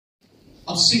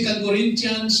of 2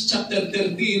 Corinthians chapter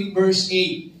 13, verse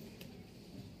 8.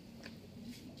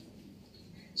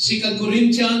 2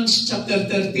 Corinthians chapter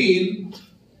 13,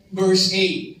 verse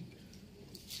 8.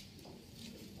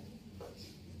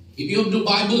 If you have the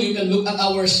Bible, you can look at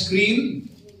our screen.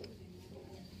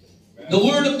 The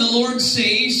word of the Lord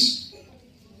says,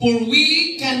 "For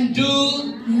we can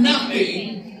do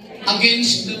nothing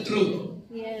against the truth,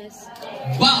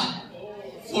 but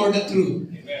for the truth."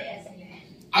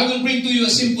 I will bring to you a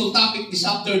simple topic this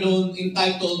afternoon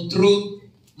entitled Truth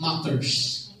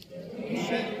Matters.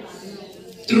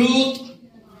 Truth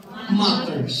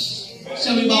matters.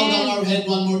 Shall we bow down our head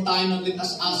one more time and let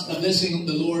us ask the blessing of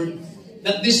the Lord,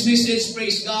 that this message,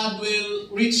 praise God, will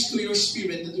reach to your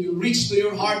spirit, that will reach to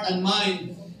your heart and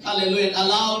mind. Hallelujah. And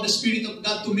allow the Spirit of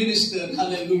God to minister.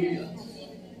 Hallelujah.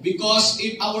 Because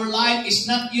if our life is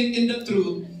not yet in the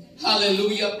truth,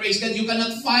 hallelujah, praise God, you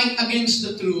cannot fight against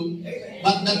the truth,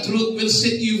 but the truth will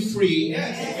set you free.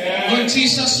 Lord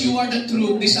Jesus, you are the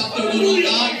truth this afternoon, O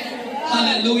God.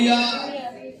 Hallelujah.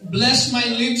 Bless my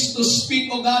lips to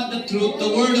speak, O God, the truth, the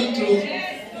word of truth.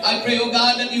 I pray, O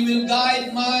God, that you will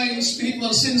guide my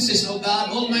spiritual senses, O God,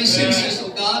 all my senses,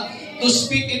 O God, to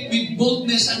speak it with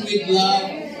boldness and with love.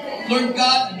 Lord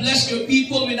God, bless your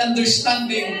people with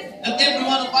understanding, that every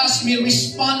one of us may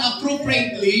respond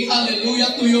appropriately,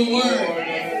 hallelujah, to your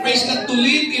word. Praise God, to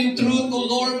live in truth, O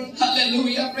Lord,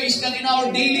 hallelujah, praise God, in our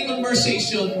daily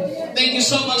conversation. Thank you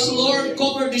so much, Lord.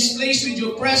 Cover this place with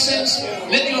your presence.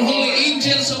 Let your holy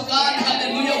angels, O God,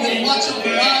 hallelujah, will watch over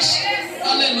us.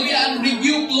 Hallelujah, and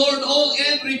rebuke, Lord,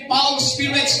 every foul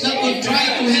spirits that will try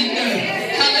to hinder.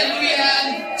 Hallelujah,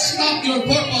 and stop your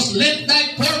purpose. Let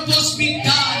thy purpose be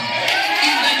done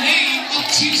in the name of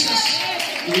Jesus.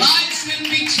 Lives will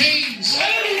be changed.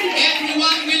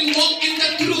 Everyone will walk in the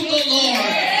truth, O Lord.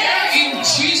 In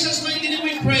Jesus' mighty name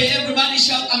we pray. Everybody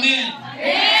shout amen.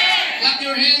 Amen. Clap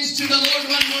your hands to the Lord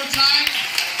one more time.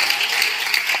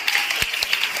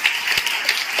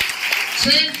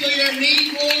 Turn to your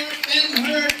neighbor, tell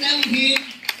her, tell him,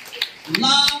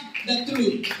 love the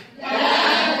truth.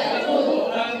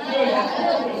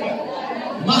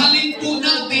 Mahalin po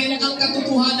natin ang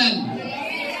katotohanan.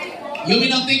 You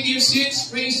may not take your seats,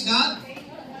 praise God.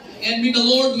 And may the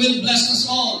Lord will bless us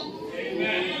all.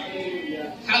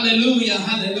 Amen. Hallelujah,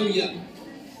 hallelujah.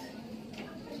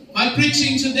 My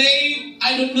preaching today,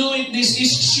 I don't know if this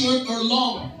is short or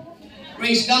long.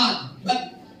 Praise God.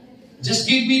 But just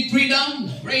give me freedom,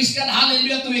 praise God,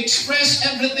 hallelujah, to express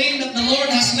everything that the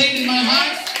Lord has laid in my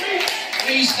heart.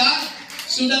 Praise God.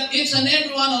 So that each and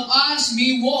every one of us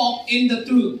may walk in the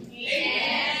truth.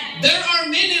 Yeah. There are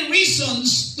many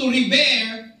reasons to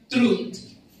revere truth.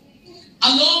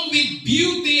 Along with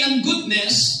beauty and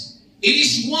goodness, it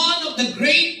is one of the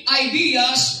great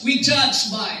ideas we judge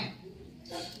by.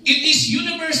 It is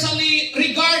universally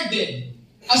regarded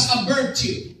as a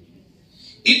virtue.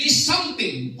 It is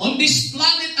something on this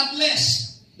planet at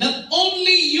least that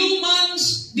only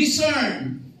humans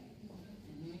discern.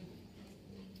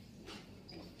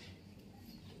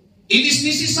 It is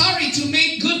necessary to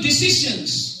make good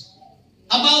decisions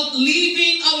about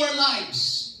living our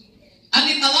lives. And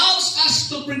it allows us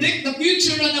to predict the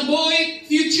future and avoid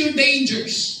future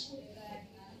dangers.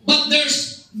 But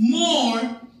there's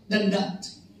more than that.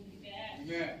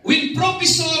 When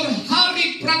Professor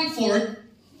Harry Frankfurt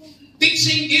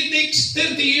teaching ethics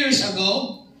 30 years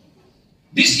ago,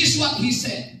 this is what he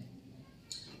said.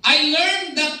 I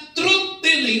learned that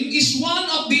truth-telling is one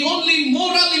of the only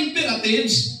moral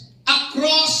imperatives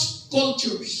across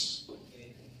cultures.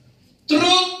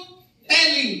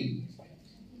 Truth-telling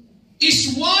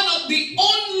is one of the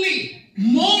only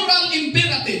moral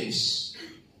imperatives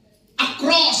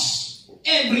across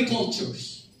every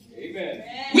cultures. Amen.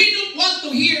 We don't want to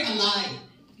hear a lie.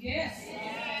 Yes.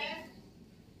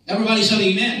 Everybody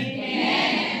say amen.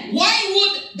 Amen. Why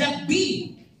would that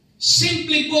be?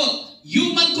 Simply put,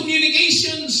 human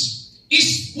communications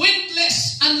is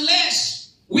pointless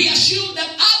unless we assume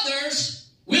that others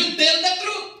will tell the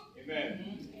truth.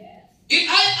 Amen. If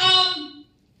I am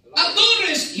a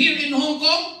tourist here in Hong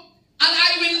Kong and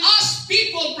I will ask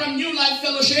people from New Life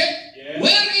Fellowship,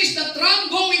 where is the tram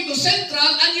going to Central,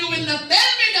 and you will not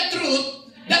tell me the truth,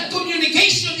 that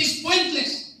communication is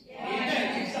pointless.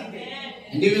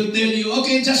 And they will tell you,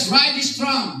 okay, just ride this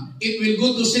tram. It will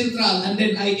go to Central, and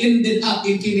then I ended up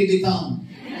in Kennedy Town.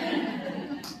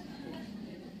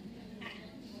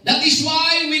 That is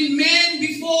why when men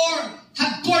before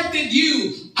had courted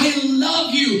you, I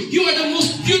love you, you are the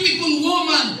most beautiful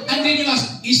woman, and then you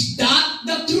ask, is that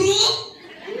the truth?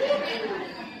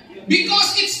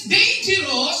 Because it's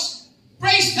dangerous,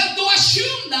 praise God, to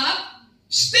assume that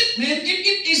statement if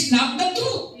it is not the truth.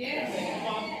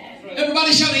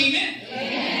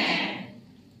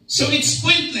 So it's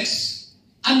pointless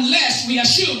unless we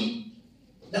assume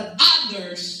that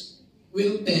others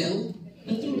will tell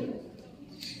the truth.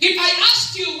 If I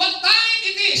ask you what time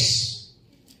it is,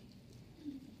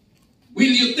 will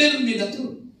you tell me the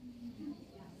truth?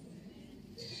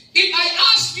 If I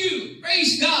ask you,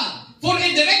 praise God, for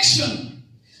a direction,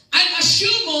 I'm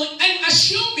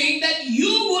assuming that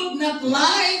you would not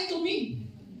lie to me.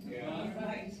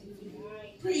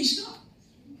 Praise God.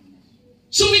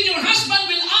 So when your husband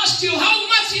will ask you, how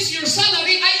much is your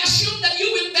salary, I assume that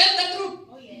you will tell the truth.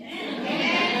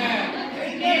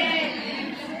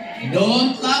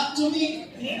 Don't lie to me.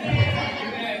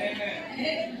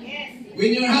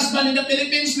 When your husband in the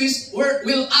Philippines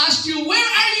will ask you, where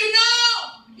are you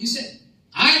now? You said,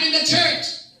 I'm in the church.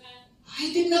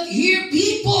 I did not hear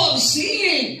people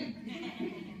singing.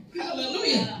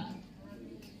 Hallelujah.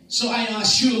 So I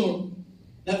assure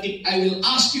that if I will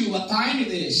ask you what time it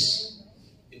is,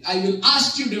 if I will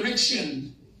ask you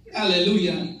direction,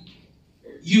 hallelujah,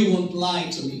 you won't lie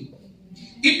to me.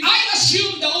 If I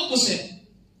assume the opposite,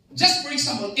 just for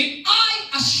example, if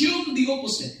I assume the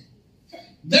opposite,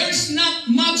 there's not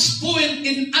much point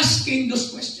in asking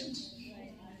those questions.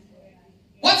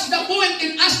 What's the point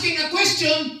in asking a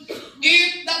question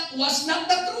if that was not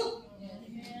the truth?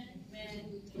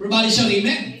 Everybody shout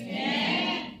amen.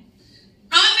 Amen.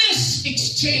 Honest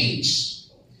exchange.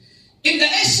 In the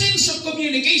essence of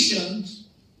communication,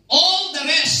 all the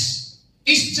rest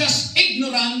is just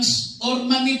ignorance or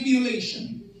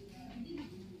manipulation.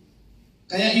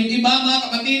 Kaya yung iba mga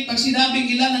kapatid, pag sinabing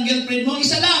ilan ang girlfriend mo,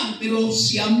 isa lang, pero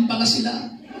siyam pala sila.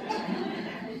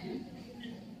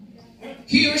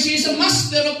 He or she is a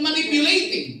master of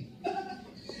manipulating.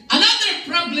 Another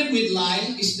problem with lie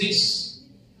is this.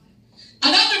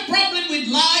 Another problem with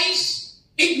lies,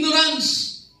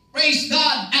 ignorance, praise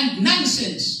God, and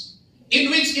nonsense, in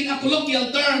which in a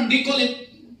colloquial term, they call it,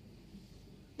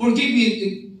 forgive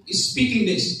me speaking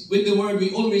this, with the word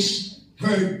we always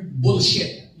heard,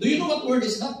 bullshit. Do you know what word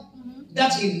is that?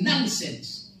 That's in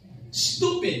nonsense.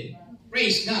 Stupid.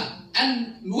 Praise God.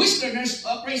 And Westerners,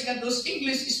 praise God, those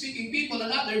English-speaking people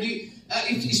and other,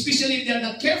 especially if they're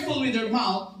not careful with their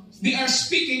mouth, they are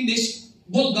speaking this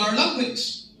vulgar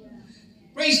language.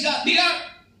 Praise God. They are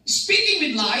speaking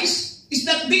with lies, is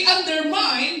that they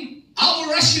undermine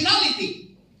our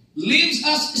rationality, leaves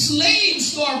us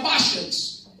slaves to our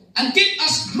passions, and keep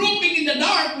us groping in the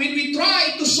dark when we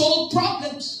try to solve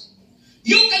problems.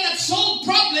 You cannot solve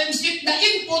problems if the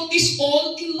input is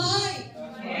all in lie.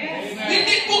 Yes.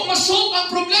 Hindi po masolve ang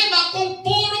problema kung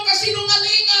puro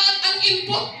kasinungalingan ang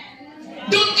input.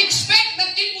 Don't expect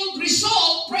that it will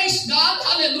resolve, praise God,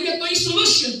 hallelujah, to a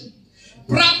solution.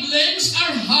 Problems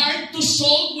are hard to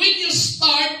solve when you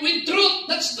start with truth.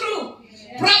 That's true.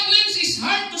 Yes. Problems is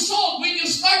hard to solve when you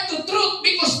start to truth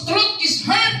because truth is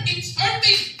hurt. It's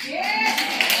hurting. Yes.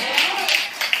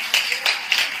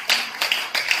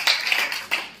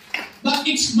 But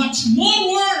it's much more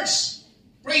worse,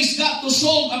 praise God, to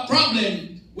solve a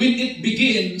problem when it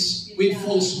begins with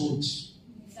falsehoods.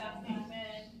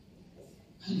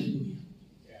 Hallelujah.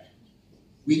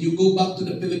 When you go back to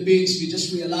the Philippines, you just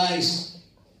realize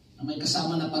na may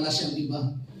kasama na pala siyang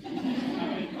iba.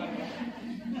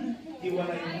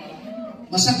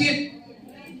 Masakit.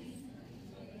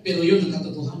 Pero yun ang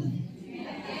katotohanan.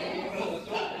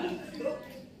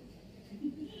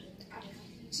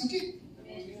 Sakit.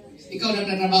 Ikaw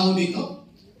nagtatrabaho dito?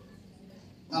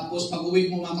 Tapos pag-uwi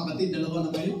mo mga kapatid, dalawa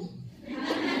na kayo?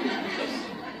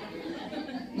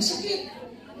 Masakit.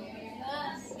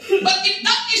 But if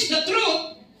that is the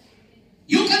truth,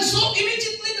 you can solve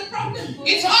immediately the problem.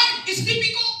 It's hard, it's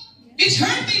difficult, it's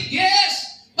hurting,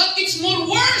 yes. But it's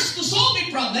more worse to solve a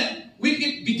problem when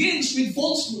it begins with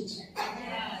falsehoods.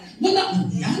 Wala man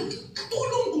yan.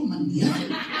 Katulong ko man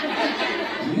yan.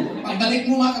 Pagbalik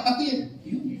mo mga kapatid,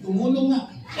 tumulong nga.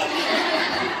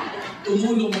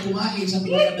 Tumulong na kumain sa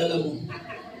pinakadala mo.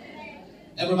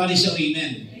 Everybody say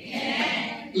amen.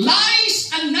 Yeah. Lies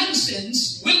and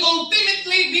nonsense will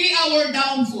ultimately be our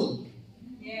downfall.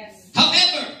 Yes.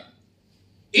 However,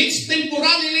 it's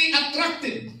temporarily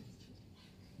attractive.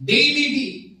 They may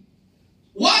be.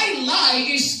 Why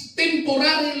lie is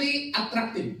temporarily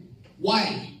attractive?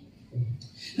 Why?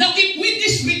 Now, if we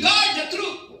disregard the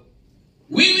truth,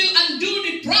 we will undo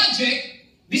the project.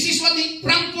 This is what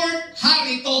Frankfurt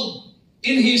Harry told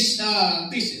in his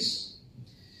thesis.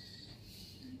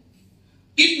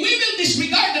 If we will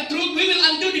disregard the truth, we will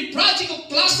undo the project of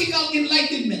classical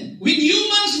enlightenment. When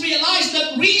humans realize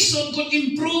that reason could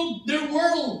improve their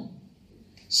world.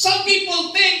 Some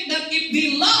people think that if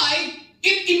they lie,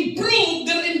 it improves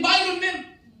their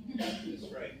environment. That's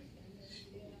right.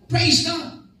 Praise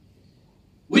God.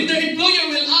 When there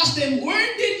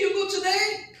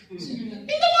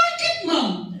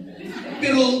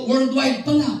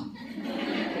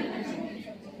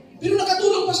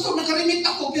pastor, nakarimit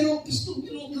ako, pero pastor,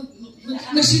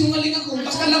 nagsinungaling ako,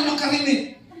 basta lang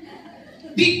makarimit.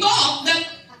 They thought that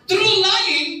through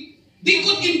lying, they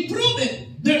could improve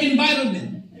their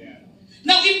environment.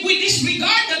 Now, if we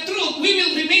disregard the truth, we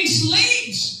will remain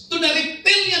slaves to the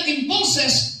reptilian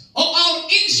impulses of our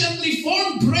anciently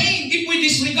formed brain. If we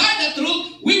disregard the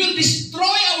truth, we will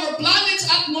destroy our planet's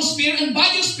atmosphere and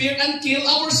biosphere and kill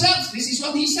ourselves. This is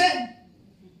what he said.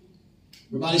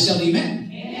 Everybody say amen.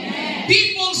 Amen.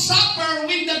 People suffer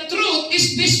when the truth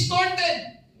is distorted.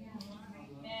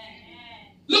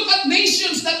 Look at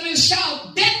nations that will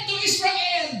shout, death to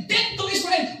Israel, death to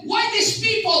Israel. Why these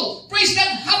people, praise God,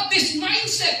 have this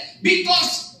mindset?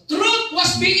 Because truth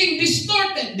was being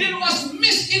distorted. There was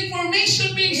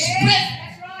misinformation being spread.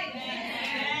 That's right.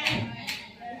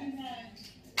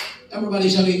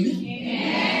 Everybody shout amen.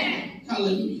 Amen.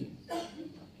 Hallelujah.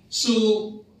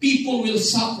 So, people will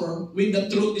suffer when the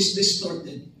truth is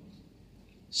distorted.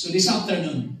 So this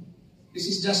afternoon, this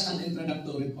is just an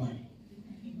introductory part.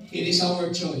 It is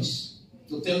our choice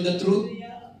to tell the truth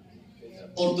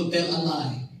or to tell a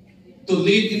lie. To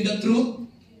live in the truth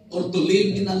or to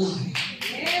live in a lie.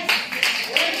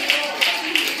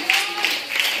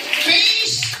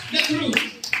 Face the truth.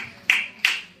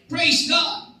 Praise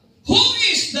God. Who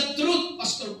is the truth,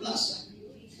 Pastor Plaza?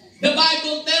 The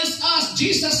Bible tells us,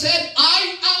 Jesus said,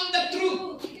 I am the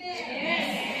truth.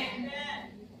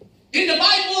 In the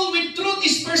Bible, when truth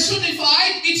is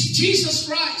personified, it's Jesus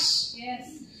Christ.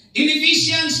 Yes. In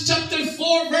Ephesians chapter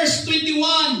 4, verse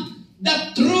 21,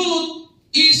 the truth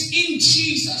is in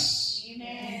Jesus.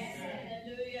 Amen.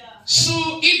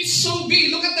 So it so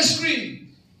be, look at the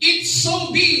screen, it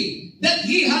so be that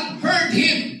he had heard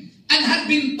him and had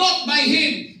been taught by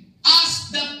him,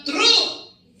 as the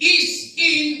truth is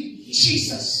in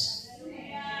Jesus.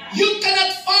 You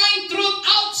cannot find truth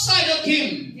outside of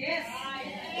him. Yes.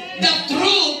 The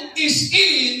truth is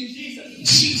in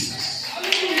Jesus.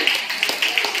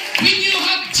 When you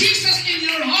have Jesus in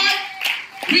your heart,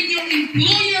 when your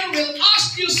employer will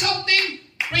ask you something,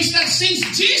 praise God, since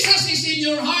Jesus is in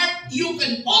your heart, you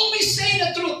can always say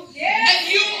the truth. And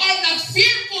you are not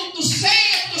fearful to say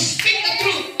and to speak the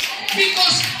truth,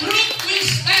 because truth will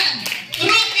stand.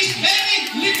 Truth is very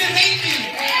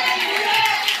liberating.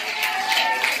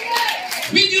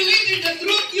 When you live in the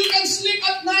truth, you can sleep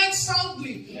at night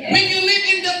soundly. When you live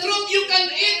in the truth, you can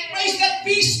eat, praise God,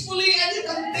 peacefully, and you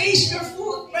can taste your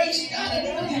food, praise God, and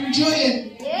you can enjoy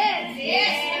it. Yes,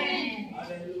 yes.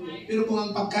 Pero kung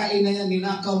ang pagkain na yan,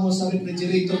 ninakaw mo sa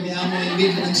refrigerator ni Amo,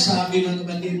 hindi ka nagsabi, mga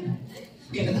kapatid,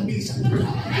 kaya na nabisan na.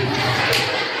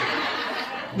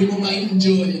 Hindi mo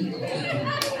ma-enjoy yung pagkain.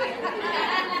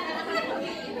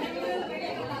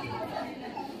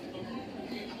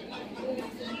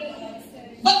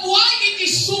 But why it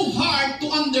is so hard to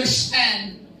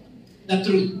understand the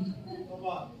truth?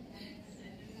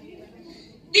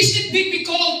 Is it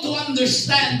difficult to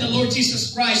understand the Lord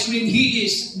Jesus Christ when He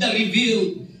is the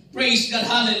revealed, praise God,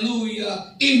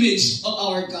 hallelujah, image of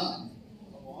our God?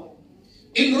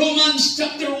 In Romans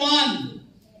chapter 1,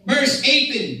 verse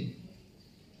 18,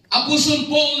 Apostle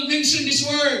Paul mentioned these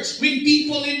words, when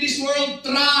people in this world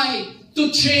try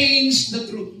to change the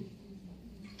truth.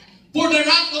 For the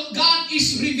wrath of God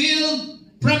is revealed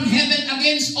from heaven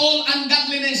against all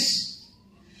ungodliness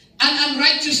and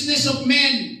unrighteousness of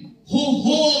men who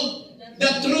hold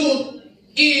the truth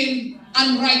in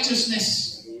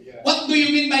unrighteousness. What do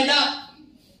you mean by that?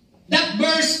 That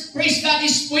verse, praise God,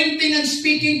 is pointing and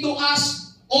speaking to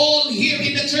us all here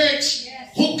in the church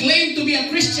who claim to be a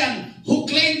Christian, who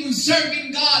claim to serve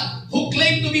in God, who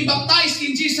claim to be baptized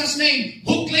in Jesus' name,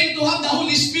 who claim to have the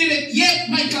Holy Spirit,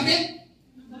 yet may kabit.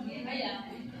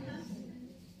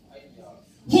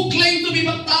 Who claim to be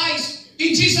baptized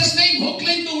in Jesus' name, who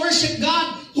claim to worship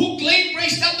God, who claim,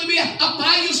 praise God, to be a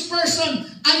pious person,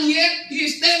 and yet he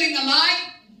is telling a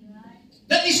lie.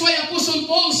 That is why Apostle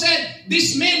Paul said,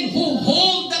 these men who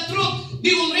hold the truth,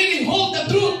 they will really hold the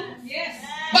truth. Yes.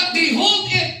 But they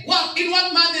hold it, what? In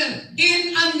what manner?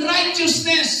 In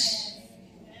unrighteousness.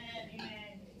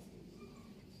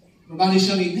 Everybody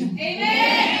shall amen.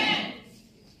 Amen.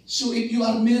 So if you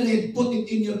are married, put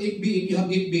it in your FB. If you have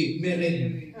FB,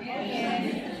 married.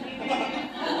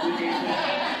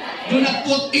 Do not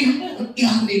put in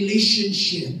a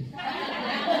relationship.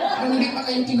 Pero hindi pa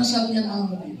kayo kinasal niyan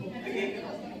ang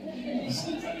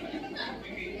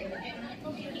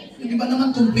hindi ba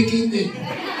naman complicated?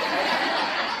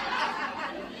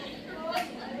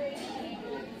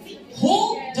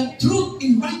 Hold the truth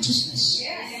in righteousness.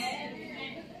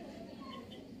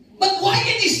 But why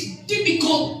it is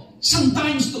difficult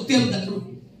sometimes to tell the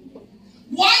truth?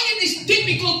 Why it is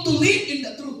difficult to live in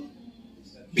the truth?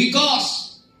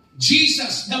 Because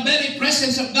Jesus, the very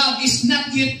presence of God, is not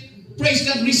yet, praise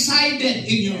God, resided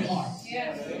in your heart.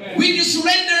 Yes. When you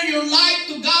surrender your life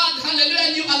to God, hallelujah,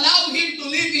 and you allow Him to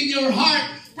live in your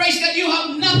heart, praise God, you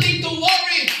have nothing to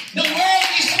worry. The world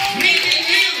is reading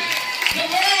you. The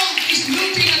world is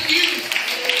looking at you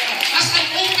as an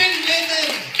open letter.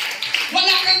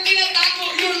 Wala kang tinatago.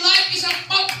 Your life is a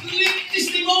public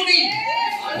testimony.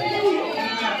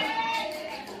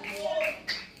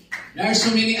 There are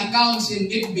so many accounts in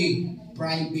FB,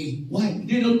 private. Why?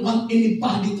 They don't want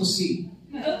anybody to see.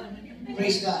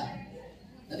 Praise God.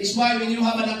 That is why when you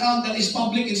have an account that is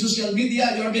public in social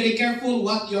media, you are very careful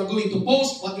what you are going to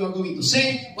post, what you are going to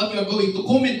say, what you are going to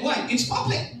comment. Why? It's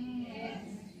public.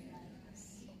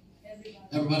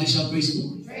 Everybody shall praise the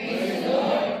Lord. Praise the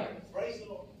Lord. Praise the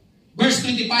Lord. Verse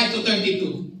 25 to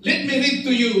 32. Let me read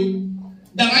to you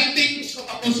the writings of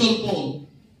Apostle Paul.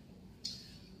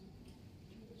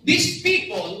 These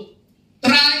people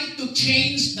try to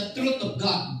change the truth of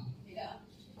God.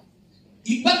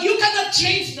 Yeah. But you cannot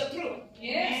change the truth.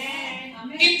 Yes.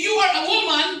 Amen. If you are a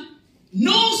woman,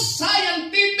 no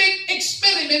scientific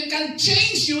experiment can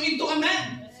change you into a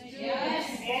man. Yes.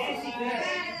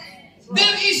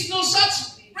 There is no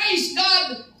such, praise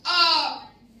God,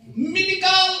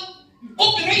 medical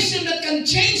operation that can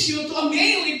change you to a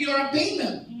male if you're a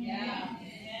female. Yeah.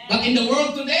 But in the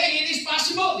world today, it is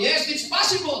possible. Yes, it's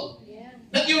possible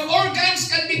that your organs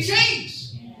can be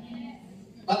changed.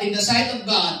 But in the sight of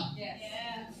God,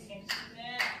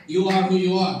 you are who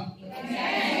you are.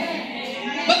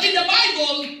 But in the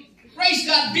Bible, praise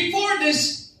God, before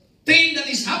this thing that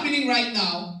is happening right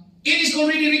now, it is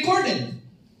already recorded.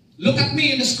 Look at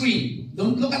me on the screen.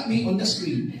 Don't look at me on the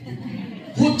screen.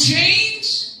 Who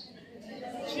changed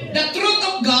the truth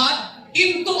of God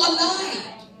into a lie.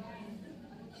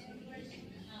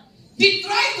 They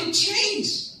try to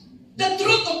change the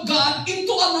truth of God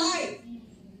into a lie.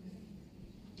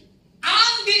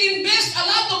 And they invest a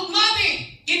lot of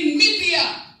money in media,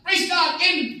 praise God,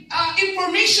 in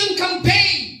information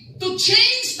campaign to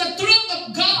change the truth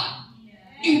of God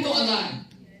into a lie.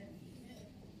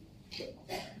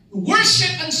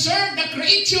 Worship and serve the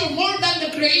creature more than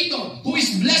the Creator, who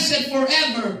is blessed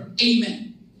forever.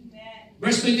 Amen.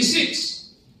 Verse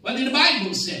 26. What did the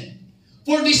Bible say?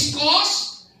 For this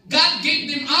cause, God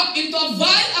gave them up into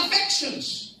vile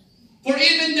affections. For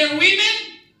even their women,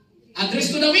 address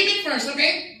to the women first,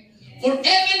 okay? For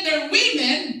even their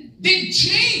women did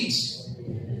change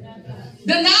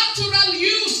the natural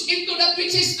use into that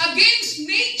which is against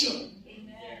nature.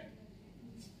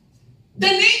 The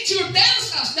nature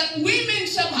tells us that women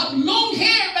shall have long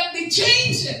hair, but they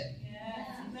change it.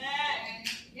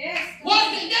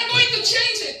 Well, they're going to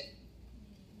change it.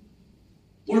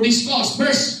 For this cause,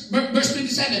 verse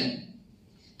 27.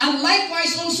 And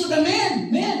likewise also the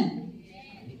men.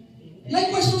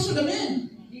 Likewise also the men.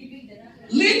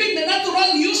 Living the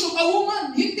natural use of a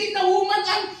woman. Hindi na woman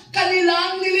ang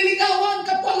kanilang nililigawan,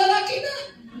 kapwa lalaki na.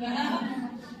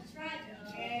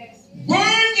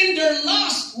 Burn in their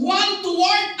lust one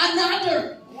toward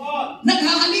another.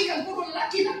 Naghahalikan, puro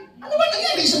lalaki na. Ano ba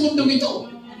nangyari sa mundong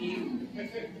ito?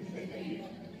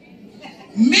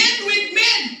 Men with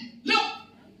men. Look,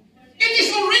 it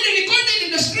is already recorded in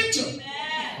the scripture.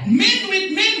 Men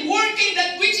with men working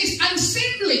that which is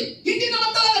unseemly. Hindi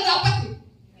naman talaga dapat.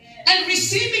 And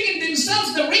receiving in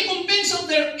themselves the recompense of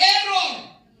their error,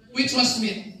 which was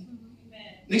meant.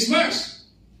 Next verse.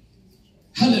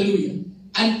 Hallelujah.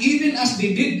 And even as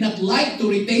they did not like to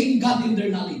retain God in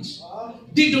their knowledge,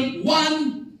 they don't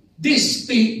want this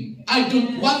thing. I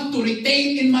don't want to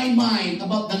retain in my mind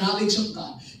about the knowledge of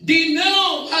God. They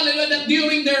know, hallelujah, that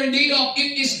during their day off,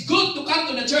 it is good to come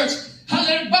to the church.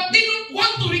 Hallelujah, but they don't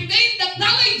want to retain that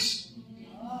knowledge.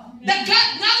 The God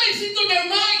knowledge into their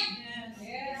mind.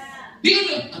 They don't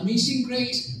know, amazing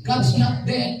grace, God's not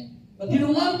dead. But they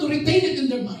don't want to retain it in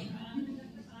their mind.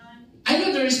 I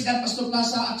know there is that, Pastor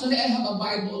Plaza. Actually, I have a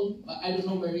Bible, but I don't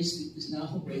know where it is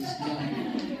now. Praise God.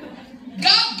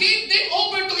 God gave them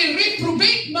over to a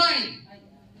reprobate mind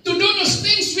to do those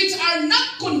things which are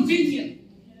not convenient.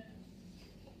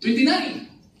 29.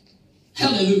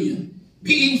 Hallelujah.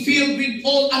 Being filled with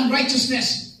all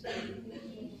unrighteousness.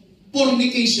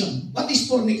 Fornication. What is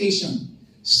fornication?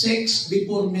 Sex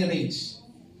before marriage.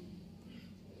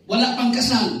 Wala pang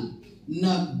kasal.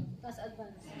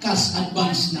 Cash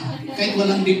advance na. Kahit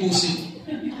walang deposit.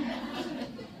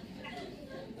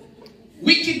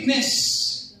 Wickedness.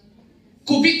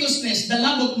 Covetousness. The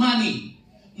love of money.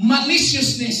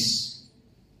 Maliciousness.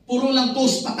 Puro lang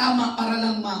post patama para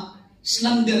lang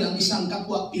ma-slander ang isang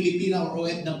kapwa Pilipina or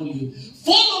OFW.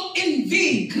 Full of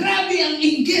envy. Grabe ang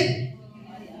inggit.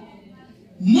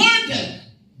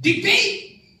 Murder.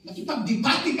 Debate.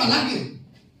 Nakipag-debate palagi.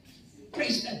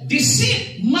 Praise God.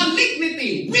 Deceit,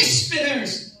 malignity,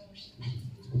 whisperers.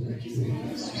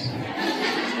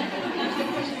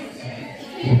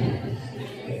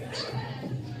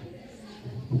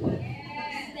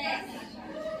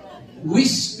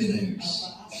 Whisperers.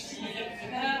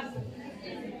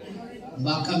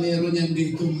 Baka meron yan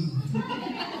dito.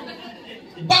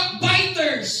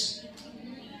 Backbiters.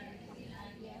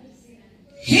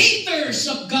 Haters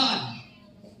of God.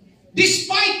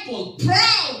 Despiteful,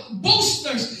 proud,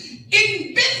 boasters,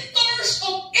 inventors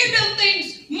of evil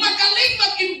things. Magaling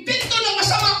mag-invento ng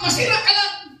masama, masira ka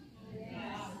lang.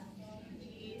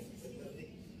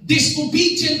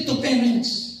 Disobedient to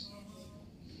parents.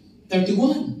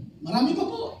 31. Marami pa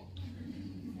po.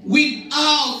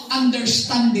 Without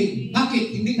understanding. Bakit?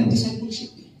 Hindi na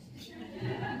discipleship.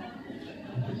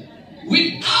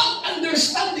 Without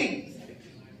understanding.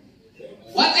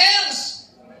 What else?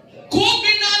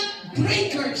 Covenant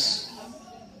breakers.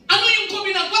 Ano yung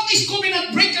covenant? What is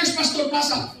covenant breakers, Pastor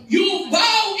Plaza? You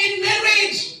vow in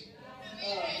marriage.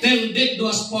 Till death do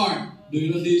us part. Do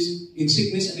you know this? In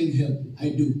sickness and in health, I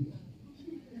do.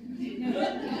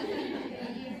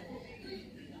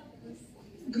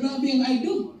 Grabe ang I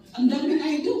do. Ang daming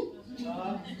I do.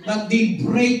 But they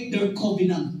break their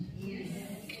covenant.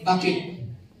 Bakit?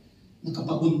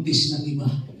 Nakapabuntis ng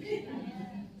iba.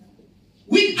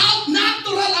 Without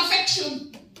natural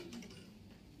affection.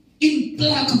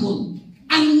 Implacable.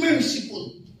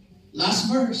 Unmerciful. Last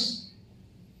verse.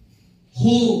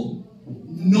 Who,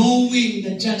 knowing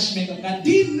the judgment of God,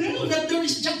 they know that there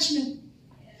is judgment.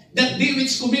 That they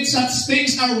which commit such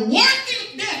things are worthy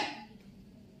of death.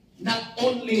 Not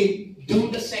only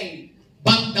do the same,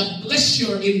 but the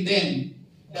pleasure in them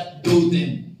that do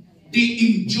them. They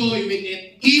enjoy with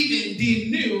it. Even they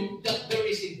knew that there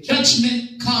is a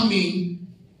judgment coming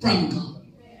from God.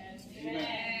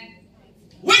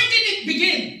 When did it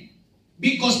begin?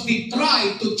 Because they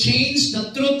tried to change the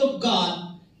truth of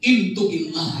God into a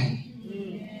lie.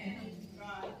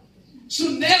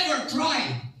 So never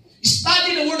try.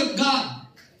 Study the Word of God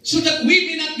so that we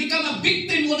may not become a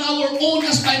victim on our own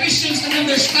aspirations and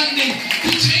understanding to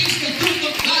change the truth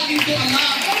of God into a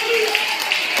lie.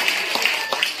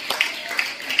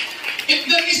 If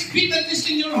there is bitterness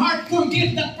in your heart,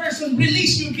 forgive that person.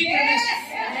 Release your bitterness.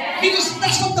 Because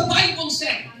that's what the Bible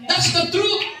said. That's the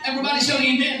truth. Everybody say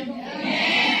amen.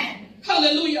 Amen.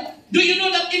 Hallelujah. Do you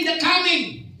know that in the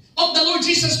coming of the Lord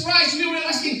Jesus Christ, we were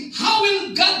asking, how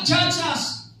will God judge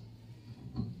us?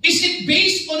 Is it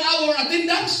based on our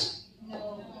attendance?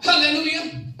 No.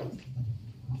 Hallelujah.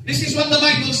 This is what the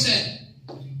Bible said.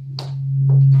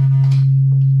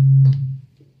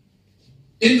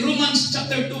 In Romans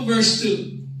chapter 2 verse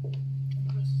 2.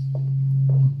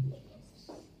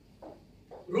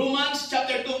 Romans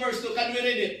chapter 2 verse 2. Can we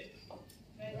read it?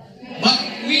 But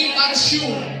we are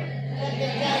sure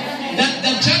that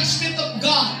the judgment of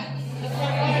God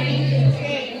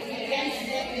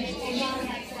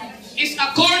is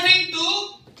according to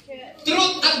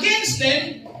truth against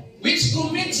them which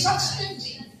commit such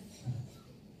things.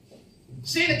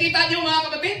 See, nakita niyo mga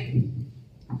kapatid?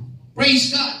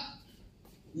 Praise God.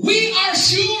 We are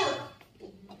sure.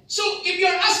 So, if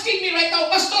you're asking me right now,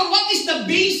 Pastor, what is the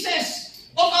basis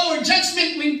of our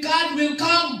judgment when God will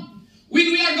come? When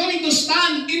we are going to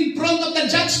stand in front of the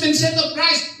judgment seat of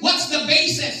Christ, what's the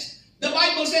basis? The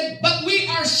Bible said, but we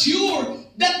are sure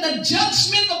that the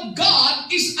judgment of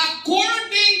God is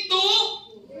according to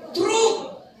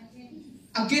truth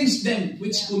against them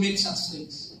which commit such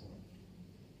things.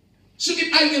 So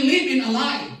if I will live in a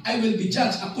lie, I will be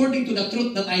judged according to the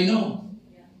truth that I know.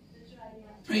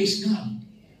 Praise God.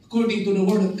 According to the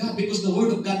Word of God, because the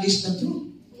Word of God is the truth.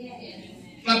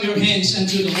 Clap your hands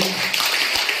unto the Lord.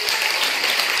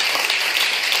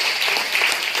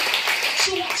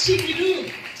 So what should we do?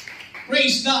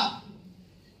 Praise God.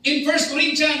 In 1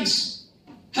 Corinthians,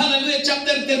 hallelujah,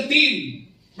 chapter 13,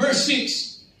 verse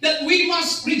 6, that we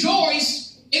must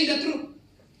rejoice in the truth.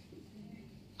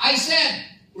 I said,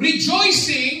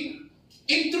 rejoicing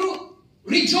in truth.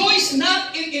 Rejoice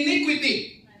not in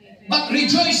iniquity, but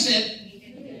rejoice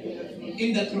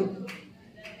in the truth.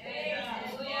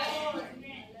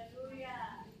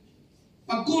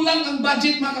 Pag kulang ang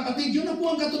budget, mga kapatid, yun na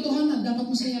po ang katotohanan. Dapat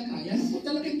masaya ka. Yan po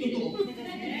talagang totoo.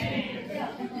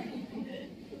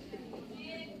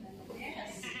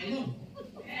 Hello?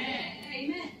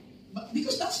 Amen. But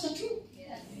because that's the truth.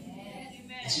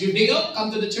 It's your day off,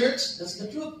 come to the church, that's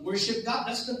the truth. Worship God,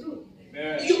 that's the truth.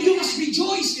 You must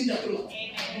rejoice in the truth.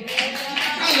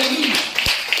 Hallelujah.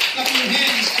 Clap your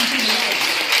hands unto the Lord.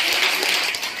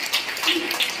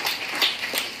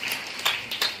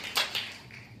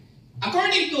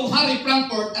 according to Harry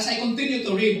Frankfurt, as I continue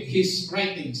to read his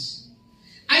writings,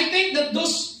 I think that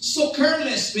those so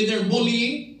careless with their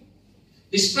bullying,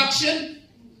 destruction,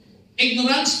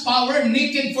 ignorance, power,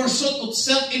 naked pursuit of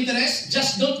self-interest,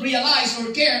 just don't realize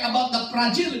or care about the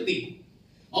fragility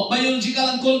of biological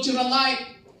and cultural life.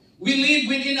 We live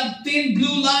within a thin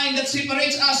blue line that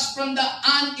separates us from the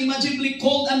unimaginably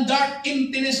cold and dark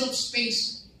emptiness of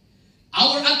space.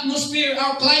 Our atmosphere,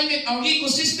 our climate, our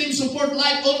ecosystem support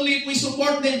life only if we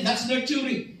support them. That's their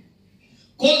theory.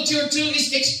 Culture too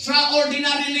is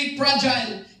extraordinarily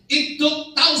fragile. It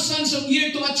took thousands of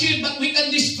years to achieve, but we can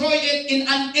destroy it in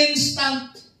an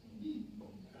instant.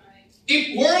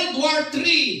 If World War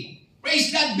III,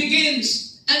 praise God,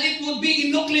 begins, and it will be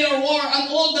a nuclear war, and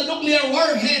all the nuclear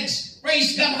warheads,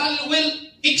 praise God, will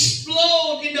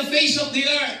explode in the face of the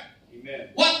earth. Amen.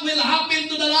 What will happen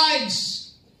to the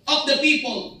lives of the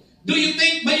people? Do you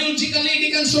think biologically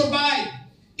they can survive?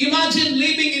 Imagine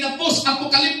living in a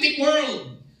post-apocalyptic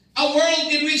world. A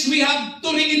world in which we have to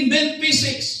reinvent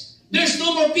physics. There's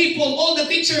no more people. All the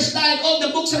teachers died. All the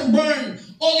books are burned.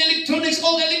 All electronics,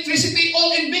 all electricity,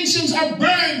 all inventions are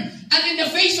burned. And in the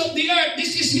face of the earth,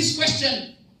 this is his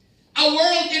question. A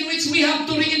world in which we have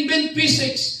to reinvent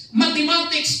physics,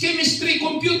 mathematics, chemistry,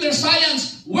 computer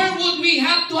science. Where would we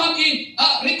have to have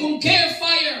a reconquer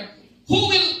fire? Who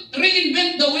will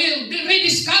reinvent the wheel?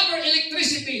 Rediscover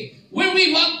electricity? Where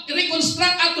we want to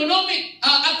reconstruct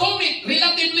atomic,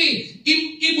 relatively,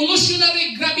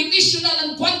 evolutionary, gravitational,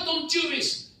 and quantum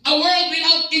theories. A world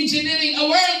without engineering, a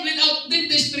world without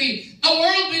dentistry, a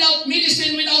world without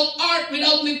medicine, without art,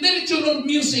 without literature or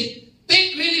music.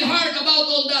 Think really hard about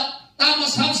all that.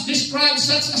 Thomas Hobbes describes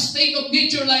such a state of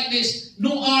nature like this.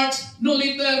 No arts, no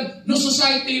literature, no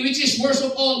society, which is worst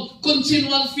of all,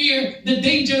 continual fear, the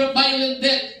danger of violent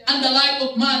death, and the life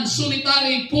of man,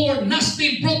 solitary, poor,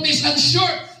 nasty, brutish, and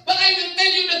short. But I will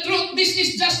tell you the truth, this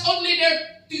is just only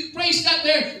their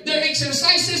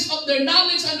exercises of their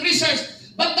knowledge and research.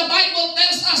 But the Bible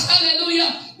tells us,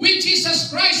 hallelujah, when Jesus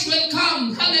Christ will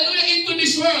come, hallelujah, into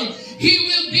this world, He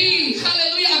will be,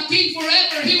 hallelujah, a king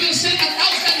forever. He will sit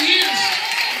 1,000 years.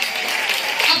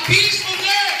 A peace on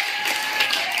earth.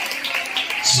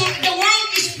 So the world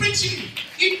is preaching.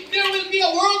 If there will be a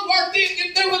World War III,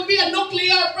 if there will be a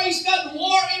nuclear, praise God,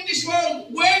 war in this world,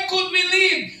 where could we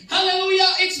live? Hallelujah,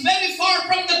 it's very far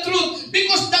from the truth.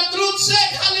 Because the truth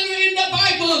said, hallelujah, in the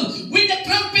Bible, when the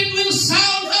trumpet will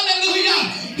sound,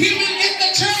 hallelujah, He will get the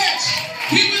church.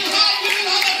 We will have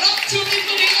a rapture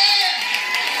into the air.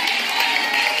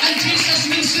 And Jesus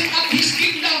will set up His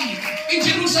kingdom in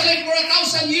Jerusalem for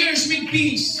 1,000 years with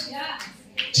peace. Yeah.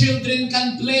 Children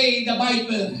can play the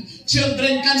Bible.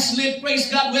 Children can sleep, praise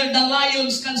God, where the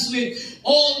lions can sleep.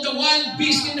 All the wild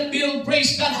beasts in the field,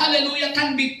 praise God, hallelujah,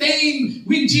 can be tamed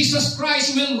when Jesus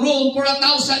Christ will rule for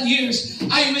 1,000 years.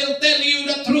 I will tell you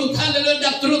the truth, hallelujah,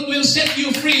 the truth will set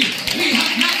you free. We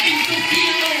have nothing to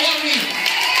fear or worry.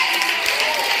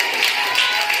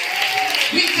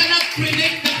 We cannot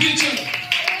predict the future,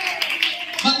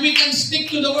 but we can stick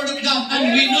to the Word of God,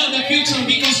 and we know the future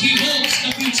because He holds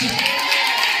the future.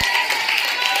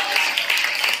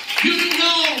 You don't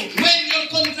know when your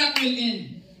contract will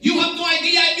end. You have no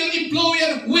idea if your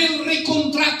employer will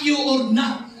recontract you or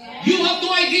not. You have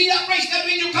no idea, praise God,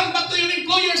 when you come back to your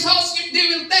employer's house, if they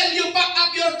will tell you, pack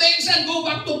up your things and go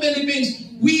back to Philippines.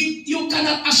 You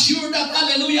cannot assure that,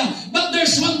 hallelujah. But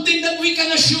there's one thing that we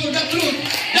can assure, the truth.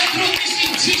 The truth is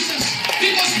in Jesus.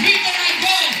 Because whether I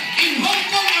go in Hong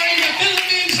Kong or in the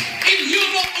Philippines, in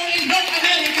Europe or in North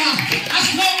America, as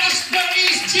long as there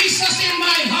is Jesus in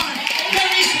my heart,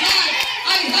 there is life.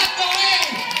 I have the way,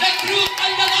 the truth,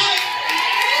 and the life.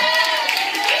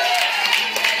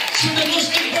 So the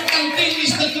most important thing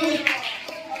is the truth.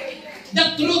 The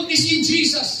truth is in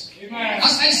Jesus. Amen.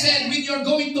 As I said, when you're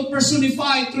going to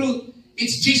personify truth,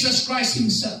 it's Jesus Christ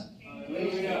Himself.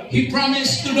 Hallelujah. He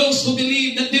promised to those who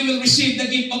believe that they will receive the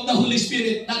gift of the Holy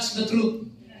Spirit. That's the truth.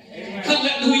 Amen.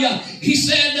 Hallelujah. He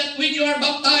said that when you are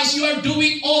baptized, you are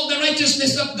doing all the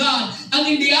righteousness of God. And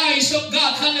in the eyes of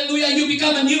God, hallelujah, you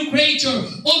become a new creature.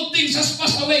 All things has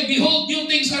passed away. Behold, new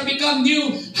things are become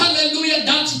new. Hallelujah.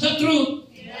 That's the truth.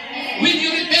 Amen. When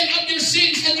you repent of your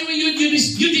sins and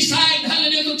you decide,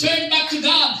 hallelujah, to turn back to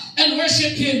God and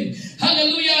worship Him.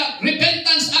 Hallelujah.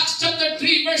 Repentance, Acts chapter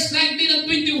 3, verse 19 and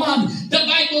 21. The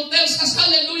Bible tells us,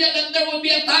 hallelujah, that there will be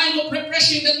a time of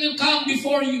refreshing that will come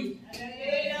before you.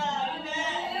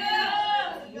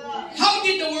 How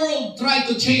did the world try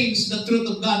to change the truth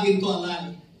of God into a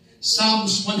lie?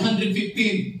 Psalms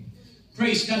 115.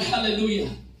 Praise God. Hallelujah.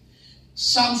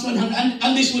 Psalms 100.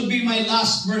 And this will be my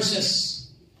last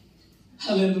verses.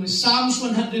 Hallelujah. Psalms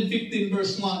 115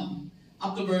 verse 1.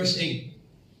 up to verse 8.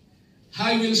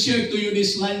 I will share to you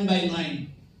this line by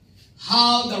line,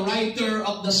 how the writer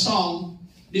of the song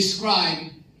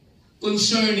described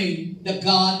concerning the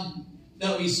God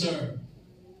that we serve.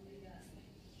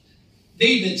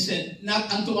 David said,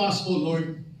 not unto us, O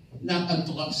Lord, not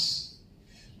unto us,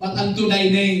 but unto thy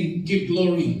name give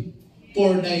glory,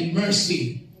 for thy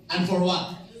mercy, and for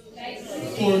what?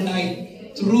 For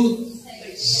thy truth's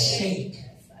sake.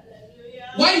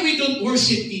 Why we don't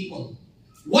worship people?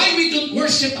 Why we don't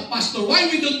worship a pastor? Why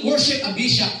we don't worship a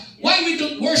bishop? Why we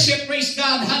don't worship, praise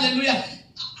God, hallelujah.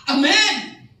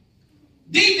 Amen.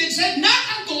 David said, not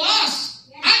unto us.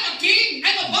 I'm a king.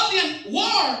 I'm a valiant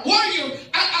warrior.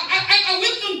 I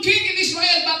will not king in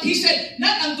Israel. But he said,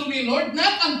 not unto me, Lord,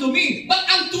 not unto me, but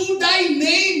unto thy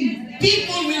name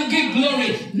people will give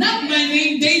glory. Not my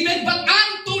name, David, but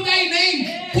unto thy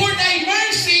name. For thy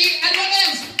mercy, and what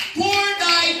else? For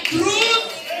thy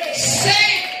truth's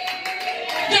sake.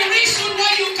 The reason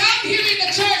why you come here in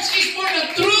the church is for the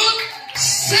truth's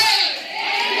sake.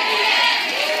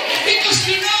 Because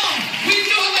you know, when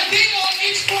you have a day off,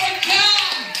 it's for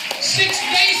God. 6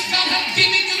 days God has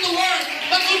given you the word.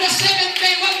 But on the 7th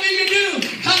day, what will you do?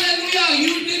 Hallelujah.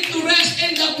 You need to rest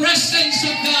in the presence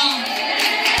of God.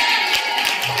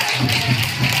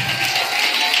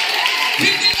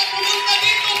 Hindi ka pumunta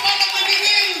dito para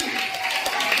maningil.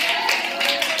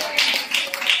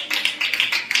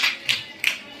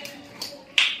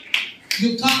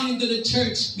 You come into the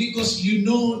church because you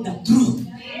know the truth.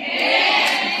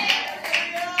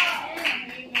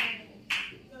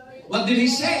 What did he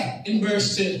say in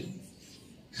verse 2?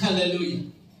 Hallelujah.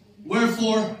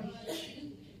 Wherefore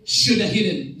should the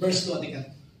hidden, verse 2,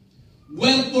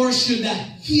 wherefore should the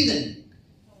hidden,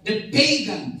 the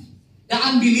pagan, the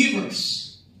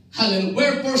unbelievers, hallelujah,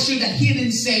 wherefore should the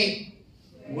hidden say,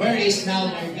 where is now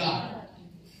their God?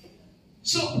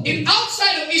 So, in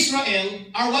outside of Israel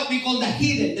are what we call the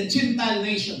hidden, the Gentile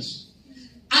nations.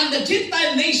 And the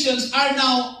Gentile nations are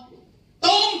now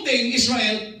taunting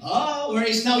Israel, where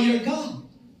is now your God?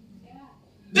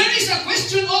 There is a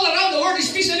question all around the world,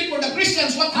 especially for the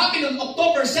Christians, what happened on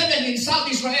October 7 in South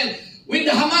Israel, when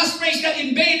the Hamas, praise God,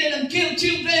 invaded and killed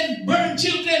children, burned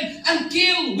children, and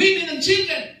killed women and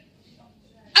children.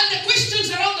 And the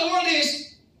questions around the world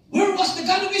is, where was the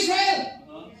God of Israel?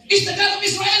 Is the God of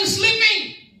Israel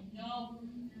sleeping? No.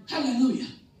 Hallelujah.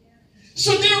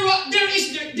 So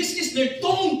this is their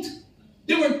taunt.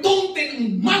 They were taunting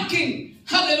and mocking,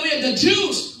 hallelujah, the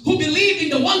Jews who believe in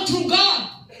the one true God.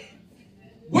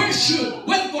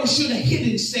 Wherefore should the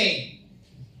hidden say,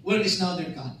 where is now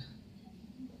their God?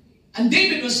 And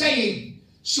David was saying,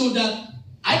 so that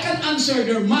I can answer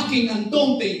their mocking and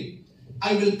taunting,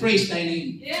 I will praise thy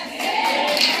name.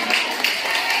 Yes.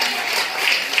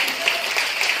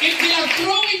 If they are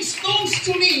throwing stones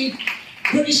to me,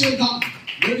 where is your God?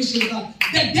 Where is your God?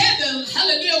 The devil,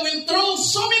 hallelujah, will throw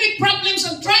so many problems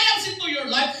and trials into your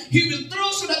life. He will throw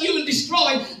so that you will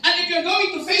destroy. And if you're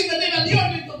going to face the devil, you are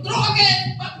going to throw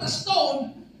again back the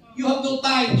stone. You have no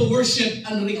time to worship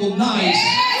and recognize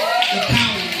the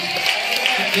power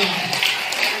of God.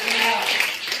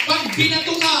 Pag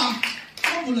binato ka,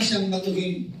 huwag mo na siyang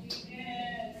batugin.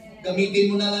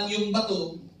 Gamitin mo na lang yung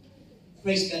bato.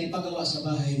 Praise God, ipagawa sa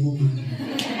bahay mo.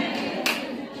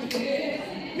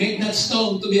 Make that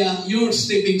stone to be your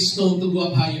stepping stone to go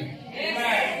up higher.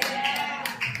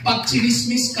 Pag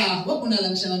chinismis ka, huwag mo na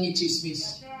lang siya lang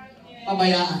i-chismis.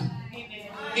 Pabayaan.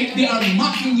 If they are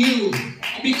mocking you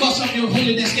because of your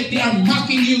holiness, if they are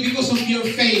mocking you because of your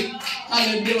faith,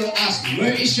 hallelujah, they will ask,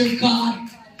 where is your God?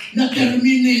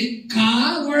 Na-terminate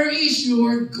ka? Where is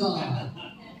your God?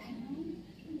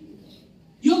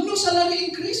 You have no salary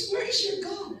increase? Where is your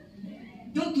God?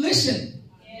 Don't listen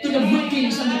to the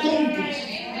mockings and the tauntings.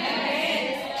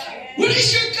 Where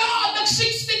is your God?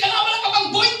 Nag-60 ka na, wala ka bang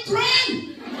boyfriend?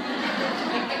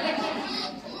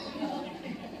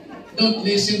 Don't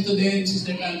listen to them,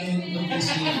 Sister Carmen. Don't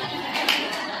listen.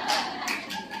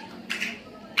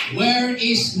 Where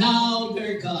is now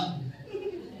their God?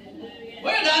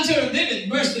 Where the answer of David?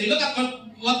 Verse 3. Look at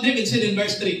what David said in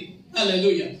verse 3.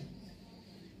 Hallelujah.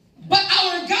 But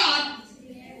our God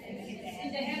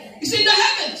is in the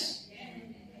heavens.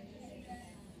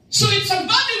 So if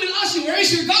somebody will ask you, where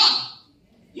is your God?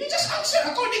 You just answer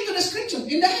according to the scripture,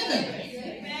 in the heaven.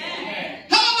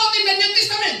 How about in the New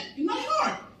Testament? In my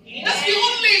heart. That's the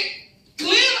only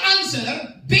clear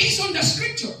answer based on the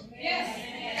scripture.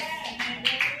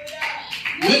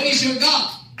 Where is your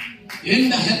God? In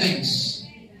the heavens.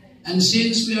 And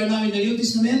since we are now in the New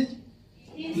Testament,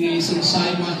 He is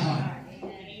inside my heart.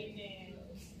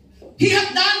 He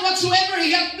hath done whatsoever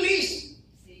He hath pleased.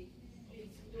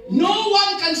 No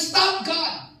one can stop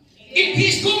God. If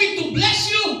He's going to bless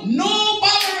you, no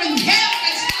power in hell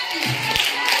can stop you.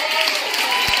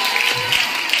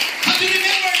 How do you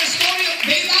remember the story of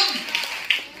Balaam?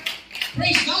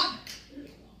 Praise God.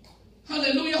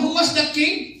 Hallelujah. Who was that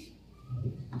king?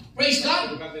 Praise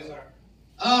God.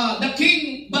 The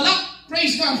king Balak,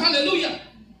 praise God, hallelujah,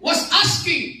 was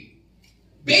asking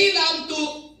Balaam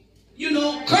to,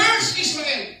 curse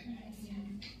Israel.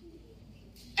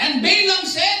 And Balaam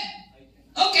said,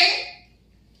 okay,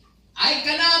 I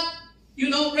cannot,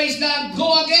 praise God,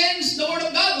 go against the word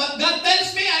of God. What God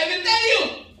tells me, I will tell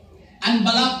you. And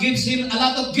Balak gives him a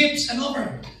lot of gifts and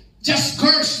offer. Just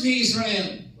curse me,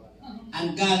 Israel.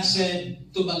 And God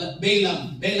said to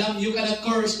Balaam, you cannot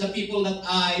curse the people that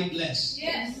I bless.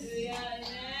 Yes.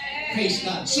 Praise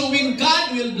God. So when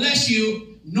God will bless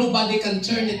you, nobody can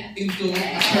turn it into a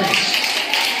curse.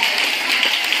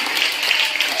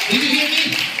 Did you hear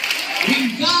me?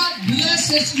 When God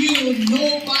blesses you,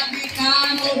 nobody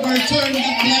can overturn the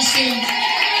blessing.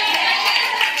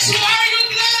 So are you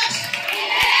blessed?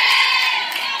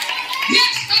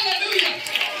 Yes, hallelujah.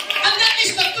 And that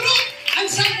is the truth. And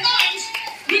sometimes,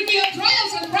 when we have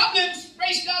trials and problems,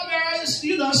 praise God, we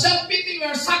are, self-pity, we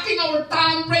are sucking our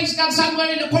thumb, praise God,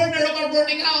 somewhere in the corner of our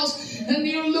boarding house, and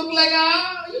you look like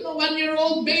a,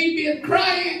 1-year-old baby and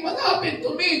crying, what happened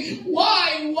to me?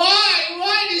 Why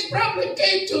this problem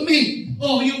came to me?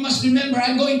 Oh, you must remember,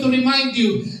 I'm going to remind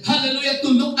you, hallelujah, to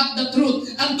look at the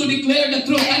truth and to declare the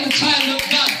truth. I'm a child of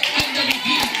God. I'm the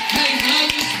redeemed. My God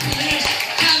is blessed.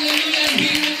 Hallelujah, and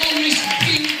He will always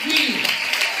be with me.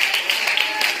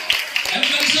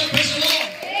 Everybody say, praise the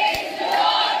Lord. Praise the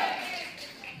Lord.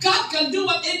 God can do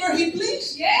whatever He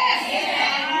pleases.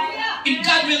 Yes. If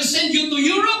God will send you to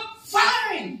Europe,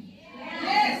 fine.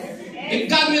 Yes. If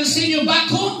God will send you back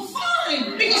home,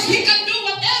 fine. Because He can do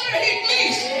whatever He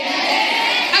pleases.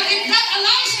 And if God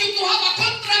allows you to have a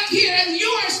contract here and you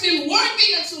are still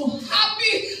working and so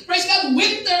happy, praise God,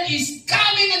 winter is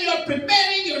coming and you are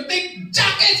preparing your thick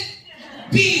jacket,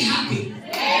 be happy.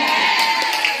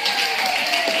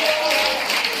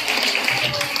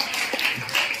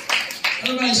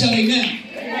 Everybody say amen.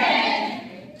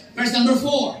 Verse number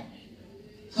 4.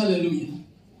 Hallelujah.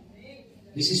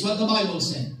 This is what the Bible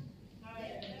said.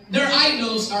 Their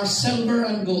idols are silver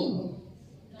and gold,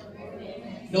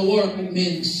 the work of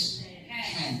men's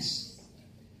hands.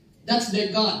 That's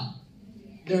their God.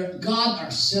 Their God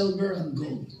are silver and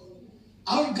gold.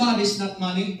 Our God is not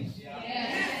money.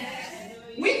 Yes.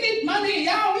 We need money.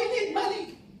 Yeah, we need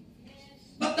money.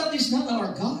 But that is not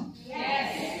our God.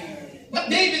 Yes. But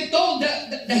David told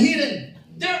the hidden,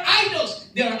 their idols.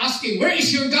 They are asking, where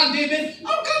is your God, David?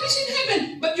 Our God is in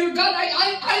heaven. But your God,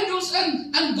 idols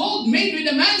and gold made with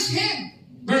a man's hand.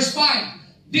 Verse 5.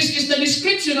 This is the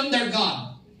description of their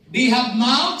God. They have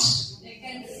mouths,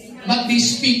 but they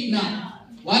speak not.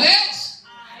 What else?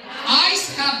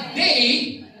 Eyes have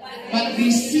they, but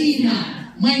they see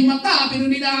not. May mata, pero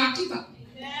hindi nakakita.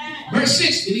 Verse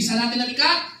 6. Bilisan natin ang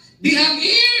ikat. They have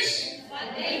ears,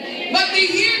 but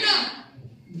they hear not.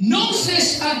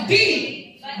 Noses have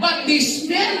they, but they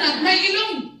smell not. May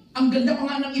ilong. Ang ganda pa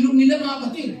nga ng ilong nila, mga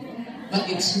kapatid. But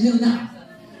it smell not.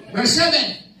 Verse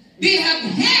 7. They have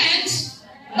hands,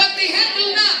 but they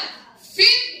handle not.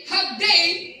 Feet have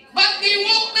they, but they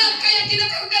walk not. Kaya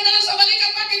kinakarga na lang sa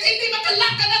balikat. Bakit hindi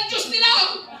makalakad ang Diyos nila?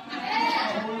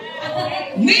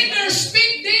 Neither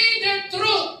speak they their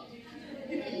truth.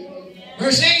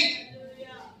 Verse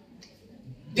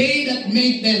 8. They that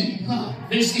make them.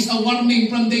 This is a warning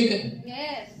from David.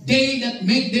 Yes. They that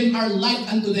make them are like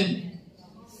unto them.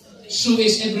 So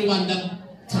is everyone that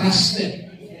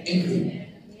trusted in Him.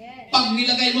 Pag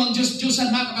nilagay mo ang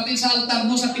Diyos-Diyosan, mga kapatid, sa altar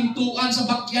mo, sa pintuan, sa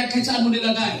backyard, kahit saan mo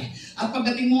nilagay. At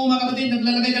pagdating mo, mga kapatid,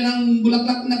 naglalagay ka ng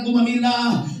bulaklak na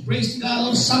gumamila. Praise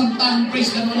God, sampan,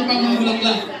 praise God, ano pang mga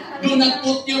bulaklak. Do not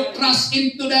put your trust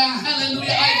into the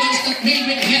hallelujah idols that made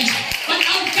with hands. But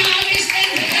our God is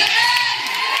in heaven.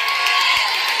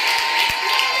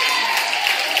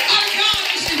 Our God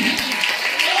is in heaven.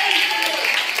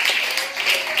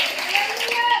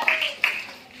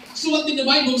 So what did the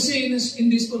Bible say in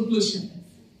this conclusion?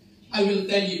 I will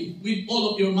tell you with all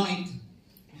of your might,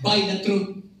 buy the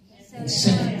truth and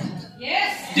sell it not.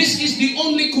 Yes. This is the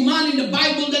only command in the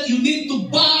Bible that you need to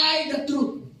buy the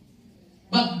truth.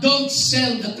 But don't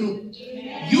sell the truth.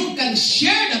 You can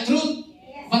share the truth,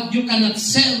 but you cannot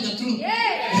sell the truth.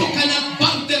 You cannot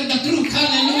barter the truth.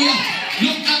 Hallelujah.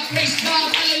 Look at, praise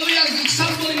God, hallelujah, an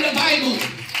example in the Bible.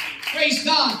 Praise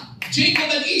God.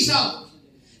 Jacob and Esau.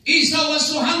 Esau was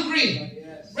so hungry.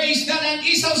 Praise God. And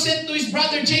Esau said to his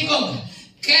brother Jacob,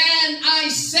 can I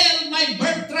sell my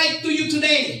birthright to you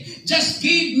today? Just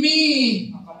give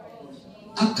me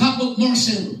a cup of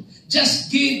morsel.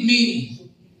 Just give me,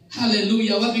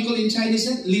 hallelujah, what we call in Chinese,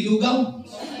 lilugaw?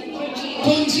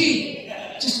 Congee.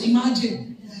 Just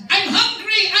imagine. I'm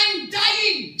hungry, I'm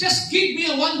dying. Just give me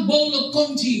one bowl of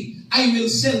congee. I will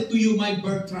sell to you my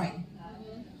birthright.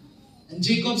 And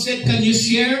Jacob said, can you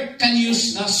swear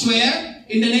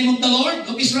in the name of the Lord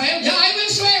of Israel? Yeah, I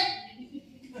will swear.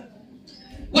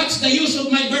 What's the use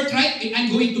of my birthright if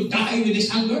I'm going to die with this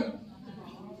hunger?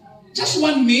 Just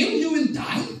one meal, you will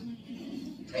die.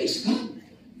 Praise God.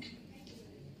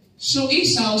 So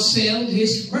Esau sold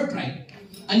his birthright.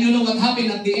 And you know what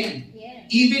happened at the end?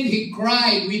 Even he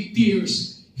cried with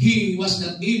tears. He was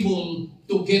not able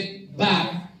to get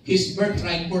back his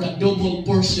birthright for a double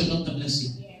portion of the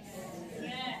blessing.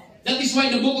 That is why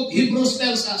the book of Hebrews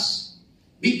tells us,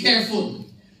 be careful.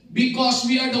 Because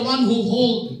we are the one who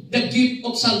hold the gift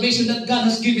of salvation that God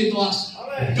has given to us.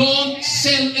 Don't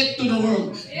sell it to the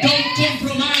world. Don't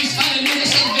compromise, hallelujah,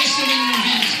 salvation in your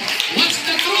hands. What's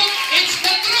the truth? It's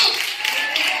the truth.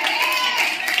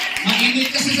 Mainit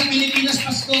kasi sa Pilipinas,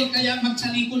 Pastor, kaya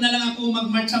magsaliko na lang ako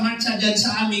magmarcha-marcha dyan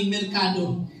sa aming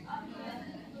merkado.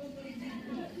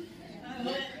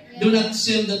 Do not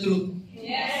sell the truth.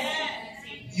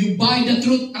 You buy the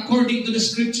truth according to the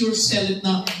scripture, sell it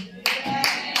not.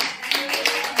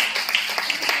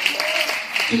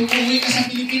 Kung uwi ka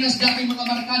sa Pilipinas, dating mga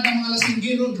barkada, mga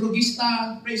lasinggero,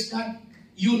 drogista, praise God,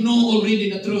 you know already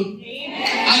the truth.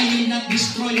 I will not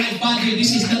destroy my body.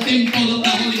 This is the temple of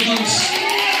the Holy Ghost.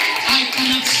 I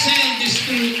cannot sell this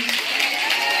truth.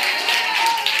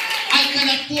 I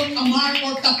cannot put a mark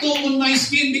or tattoo on my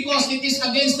skin because it is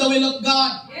against the will of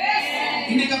God.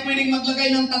 Hindi ka pwedeng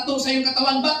maglagay ng tattoo sa iyong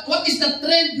katawan. But what is the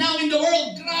trend now in the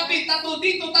world? Grabe, tattoo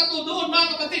dito, tattoo doon,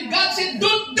 mga kapatid. God said,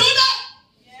 don't do that!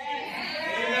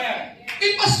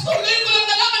 Eh, Pastor, ngayon ko lang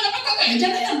nalaman na patay. Diyan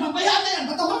na yan, mamaya na yan,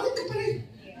 patawarin ka pa rin.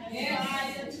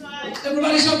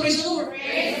 Everybody shout, praise the Lord.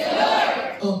 Praise the Lord.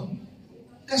 Oh.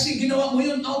 Kasi ginawa mo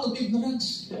yun out of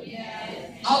ignorance.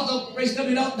 Out of, praise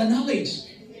God, without the knowledge.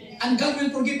 And God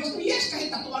will forgive us. Yes, kahit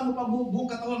tatuan mo pa buong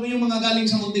katawan mo yung mga galing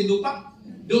sa Muntinlupa.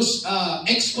 Those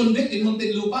ex-convict in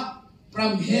Muntinlupa,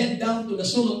 from head down to the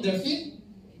sole of their feet,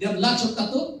 they have lots of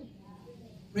tattoo.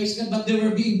 Praise God, but they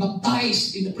were being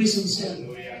baptized in the prison cell.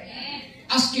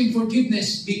 Asking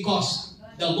forgiveness because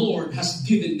the Lord has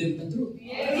given them the truth.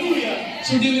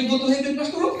 So they will go to heaven,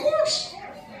 Pastor? Of course.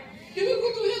 They will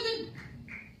go to heaven.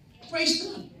 Praise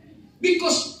God.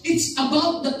 Because it's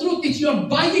about the truth. It's you're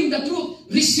buying the truth,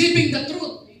 receiving the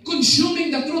truth,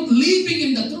 consuming the truth, living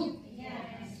in the truth.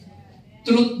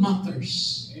 Truth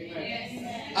matters.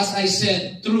 As I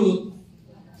said, truth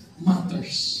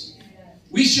matters.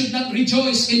 We should not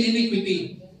rejoice in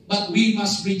iniquity, but we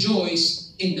must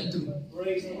rejoice in the truth.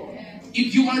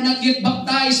 If you are not yet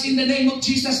baptized in the name of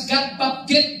Jesus, get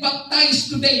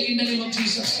baptized today in the name of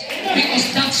Jesus. Because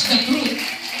that's the truth.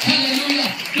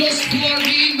 Hallelujah. Those who are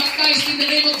being baptized in the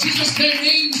name of Jesus, their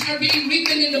names are being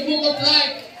written in the book of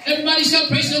life. Everybody shall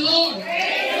praise the Lord.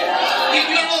 If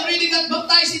you already got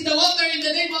baptized in the water in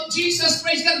the name of Jesus,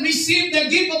 praise God, receive the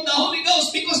gift of the Holy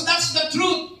Ghost because that's the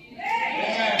truth.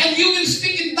 And you will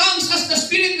speak in tongues as the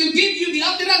Spirit will give you the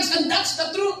utterance, and that's the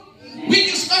truth. When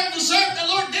you start to serve the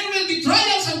Lord, there will be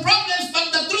trials and problems, but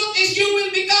the truth is you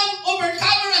will become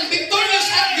overcomer and victorious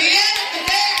at the end of the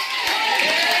day.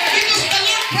 Because the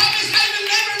Lord promised, I will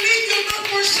never leave you nor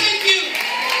forsake you.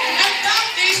 And that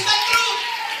is the truth.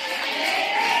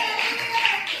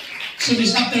 So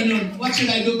this afternoon, what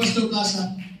should I do, Pastor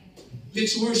Plaza?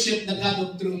 Let's worship the God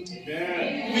of truth.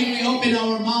 When we open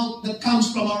our mouth that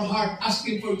comes from our heart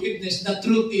asking forgiveness, the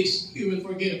truth is He will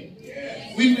forgive.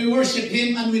 When we worship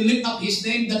Him and we lift up His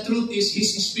name, the truth is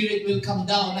His Spirit will come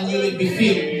down and you will be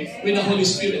filled with the Holy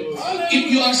Spirit.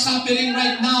 If you are suffering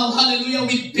right now, hallelujah,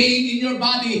 with pain in your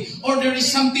body, or there is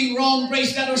something wrong,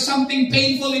 praise God, or something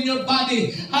painful in your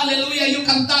body, hallelujah, you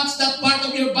can touch that part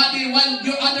of your body while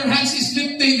your other hands is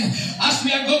lifting. As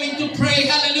we are going to pray,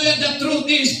 hallelujah, the truth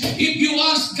is, if you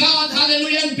ask God,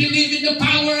 hallelujah, and believe in the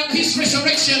power of His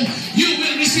resurrection, you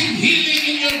will receive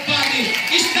healing in your body.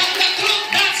 Is that the truth?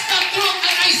 That's the truth.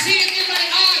 And I see it in my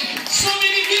eye. So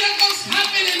many miracles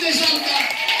happen in this altar.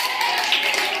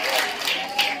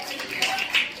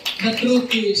 The truth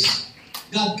is,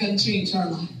 God can change our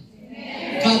life.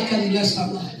 God can bless our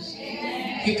lives.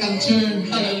 He can turn,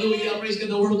 hallelujah, praise God,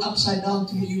 the world upside down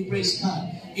to you, praise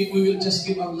God, if we will just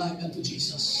give our life unto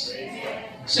Jesus.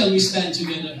 Shall we stand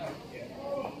together?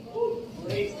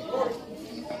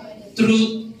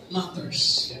 Truth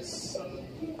matters.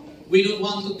 We don't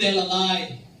want to tell a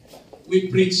lie. We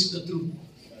preach the truth.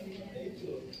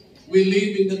 We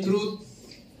live in the truth.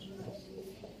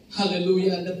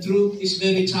 Hallelujah. The truth is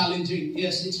very challenging.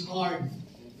 Yes, it's hard.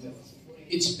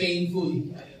 It's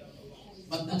painful.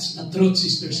 But that's the truth,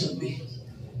 Sister Shelby.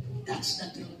 That's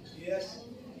the truth.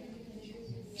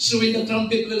 So when the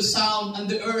trumpet will sound and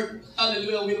the earth,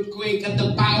 hallelujah, will quake at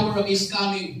the power of His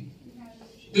coming.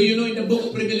 Do you know in the book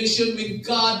of Revelation, when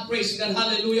God, praise God,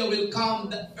 hallelujah, will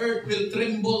come, the earth will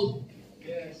tremble.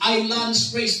 Islands,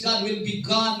 praise God, will be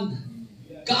gone.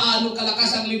 Kaano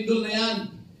kalakas ang lindol na yan?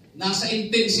 Nasa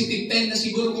intensity 10 na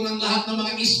siguro kung ang lahat ng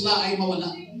mga isla ay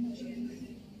mawala.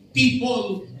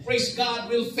 People, praise God,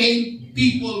 will faint.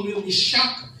 People will be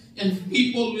shocked. And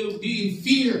people will be in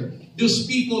fear. Those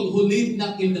people who live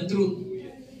not in the truth.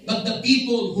 But the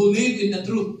people who live in the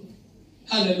truth,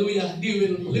 hallelujah, they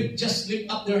will just lift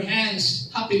up their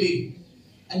hands happily.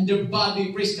 And their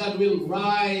body, praise God, will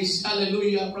rise,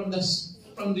 hallelujah, from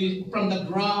the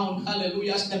ground,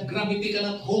 hallelujah, as the gravity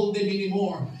cannot hold them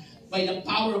anymore. By the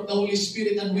power of the Holy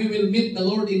Spirit, and we will meet the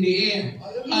Lord in the air.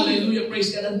 Hallelujah,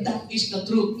 praise God. And that is the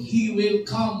truth. He will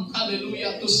come,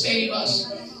 hallelujah, to save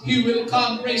us. He will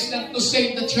come, praise God, to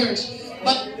save the church.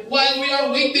 But while we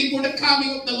are waiting for the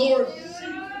coming of the Lord,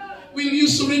 will you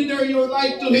surrender your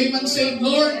life to Him and say,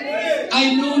 Lord,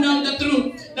 I know now the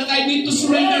truth, that I need to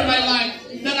surrender my life,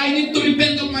 that I need to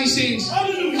repent of my sins.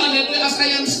 Hallelujah. As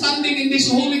I am standing in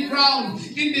this holy ground,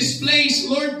 in this place,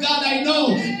 Lord God, I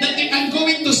know that if I'm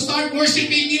going to start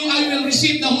worshiping You, I will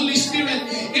receive the Holy Spirit.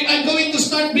 If I'm going to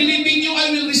start believing You,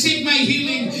 I will receive my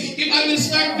healing. If I will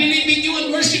start believing You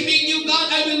and worshiping You, God,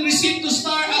 I will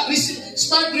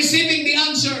start receiving the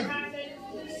answer.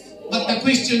 But the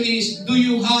question is, do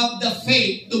you have the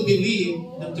faith to believe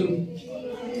the truth?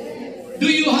 Do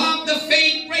you have the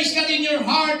faith, praise God, in your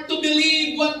heart to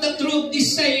believe what the truth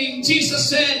is saying? Jesus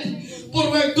said, for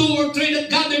where two or three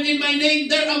that gathered in my name,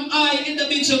 there am I in the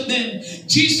midst of them.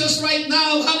 Jesus right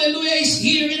now, hallelujah, is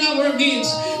here in our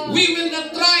midst. We will not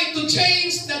try to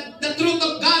change the truth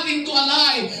of God into a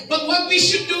lie. But what we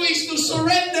should do is to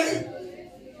surrender.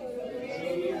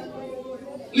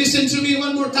 Listen to me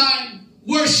one more time.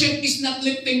 Worship is not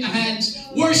lifting hands.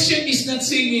 Worship is not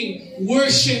singing.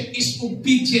 Worship is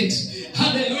obedience.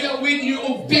 Hallelujah. When you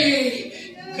obey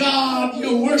God,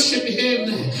 you worship Him.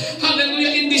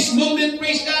 Hallelujah. In this moment,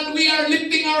 praise God, we are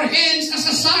lifting our hands as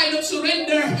a sign of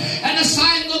surrender and a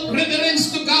sign of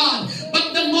reverence to God.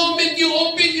 But the moment you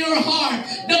open your heart,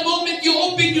 the moment you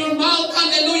open your mouth,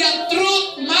 hallelujah,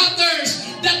 truth matters.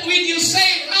 That when you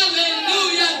say,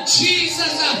 hallelujah,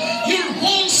 Jesus, your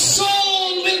whole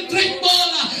soul will tremble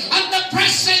at the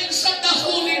presence of the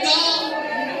Holy God.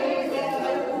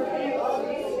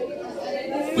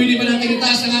 Pwede ba natin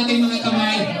itaas ang ating mga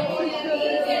kamay?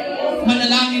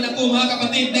 Manalangin ako, mga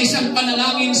kapatid, na isang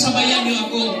panalangin, sabayan niyo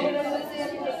ako.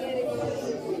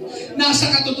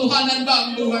 Nasa katotohanan ba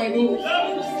ang buhay mo?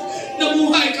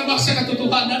 Nabuhay ka ba sa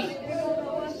katotohanan?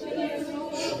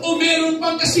 O meron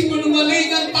pang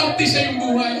kasinungalingan parte sa iyong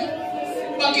buhay?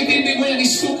 Bakit hindi mo yan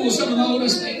isuko sa mga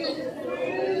oras na ito?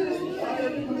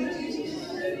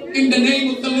 In the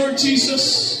name of the Lord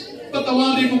Jesus,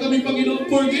 patawarin mo kami, Panginoon.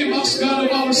 Forgive us, God,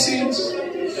 of our sins.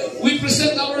 We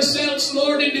present ourselves,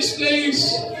 Lord, in this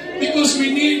place because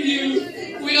we need You.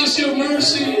 We ask Your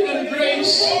mercy and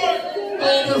grace to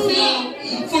overflow.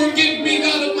 Forgive me,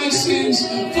 God, of my sins.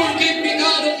 Forgive me,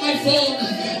 God, of my fault.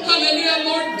 Hallelujah,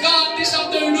 Lord God, this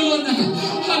afternoon,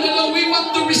 hallelujah, we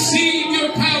want to receive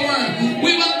Your power.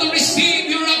 We want to receive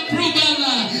Your approval.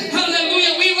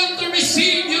 Hallelujah, we want to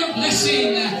receive Your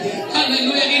blessing.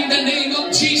 Hallelujah, in the name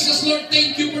of Jesus, Lord,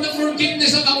 thank You for the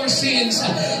forgiveness of our sins.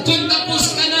 Kung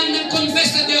tapos ka nang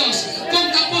nag-confess na Diyos, kung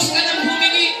tapos ka nang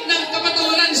humingi ng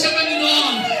kapatawaran sa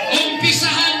Panginoon,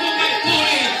 umpisahan mo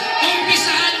magpuri,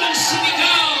 umpisahan mong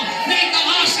sumigaw na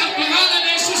itaas ang pangalan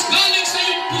ni Jesus galing sa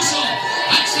iyong puso.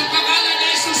 At sa pangalan ni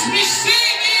Jesus,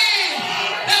 receive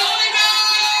the Holy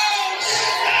Ghost!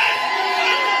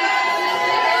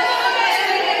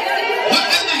 Huwag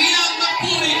kang mahiyang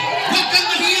magpuri, huwag kang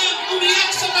mahiyang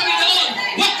umiyak sa Panginoon,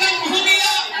 huwag kang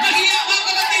mahiya mga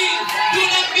kapatid. Do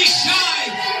not be shy.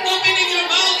 Opening your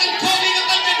mouth and calling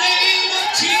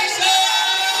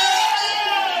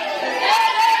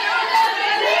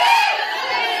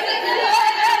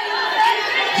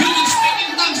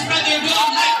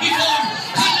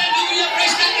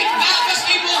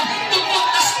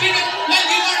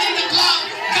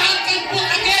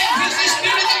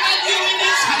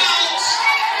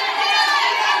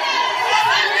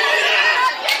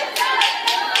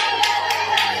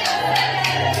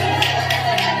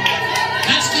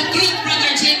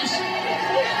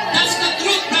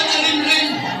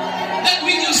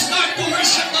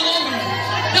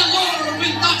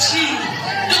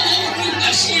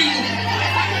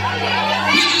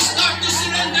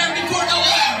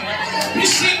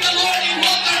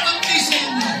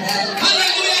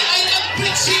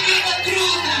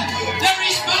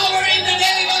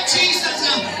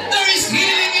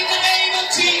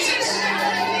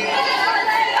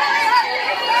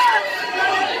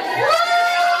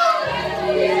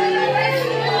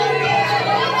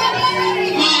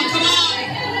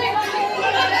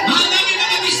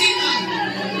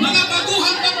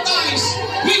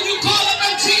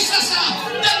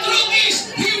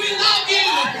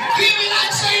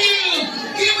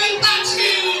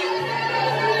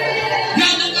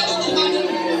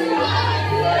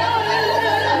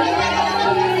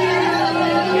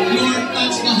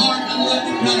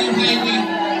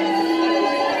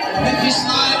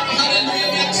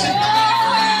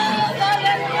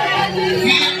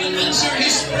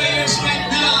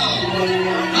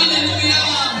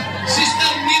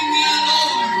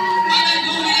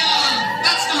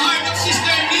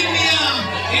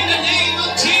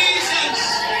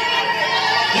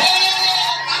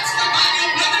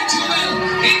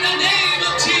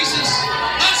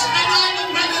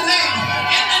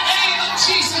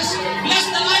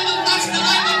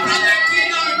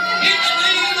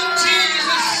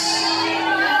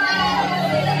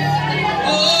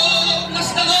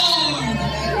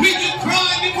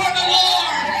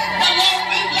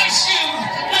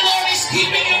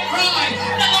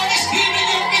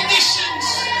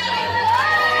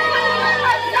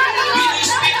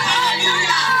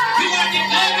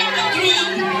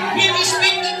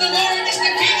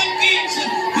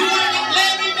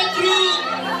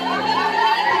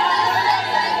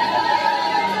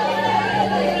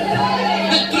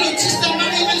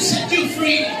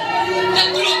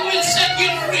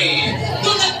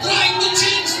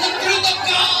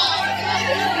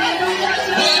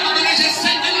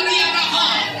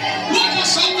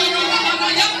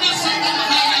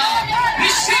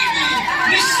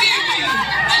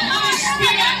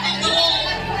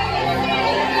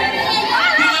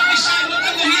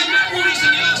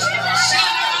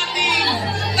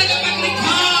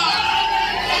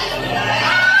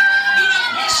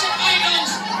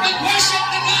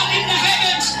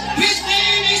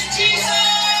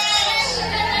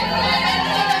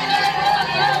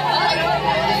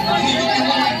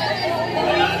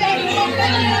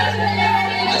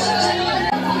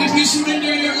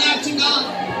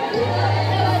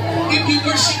If you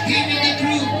worship Him in the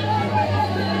truth,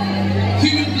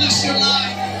 He will bless your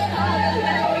life.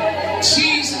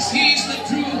 Jesus, He is the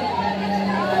truth.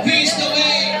 He is the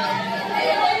way.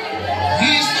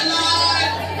 He is the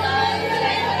life.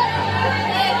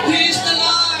 He is the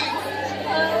life.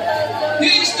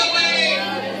 He is the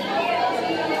way.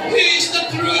 He is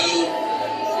the truth.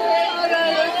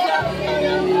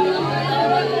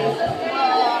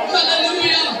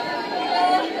 Hallelujah.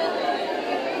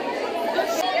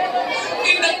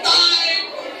 In the time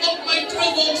of my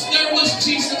troubles, there was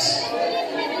Jesus.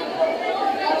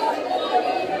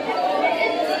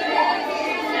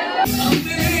 Amazing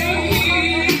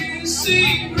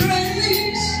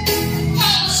grace,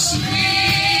 how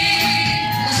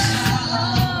sweet the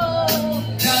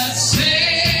sound that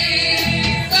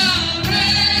saved a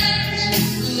wretch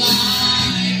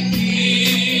like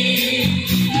me.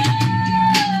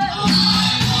 I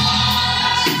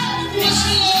was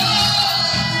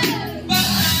lost, but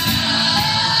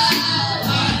now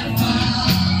I'm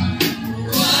found.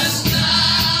 Was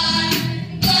blind,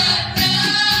 but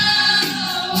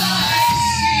now I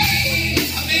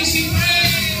see. Amazing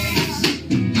grace,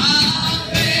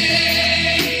 amazing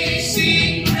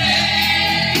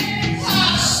grace,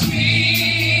 how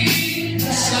sweet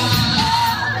the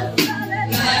sound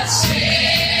that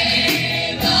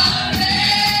saved a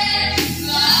wretch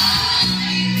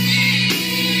like me.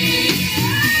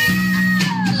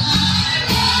 I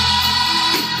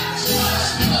once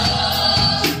was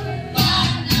lost,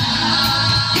 but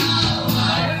now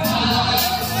I'm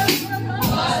found.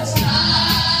 Was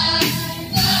blind,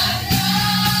 but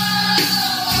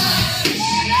now I see.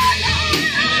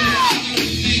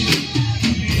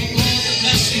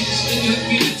 Blessings that you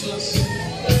have given to us.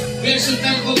 We are so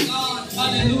thankful, God.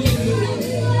 Hallelujah.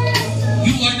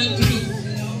 You are the truth.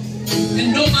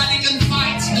 And nobody can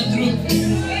fight the truth.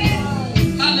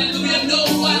 Hallelujah.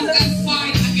 No one can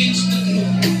fight against the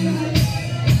truth.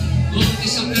 Lord,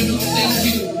 this afternoon,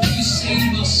 thank you that you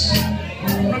save us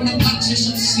from the clutches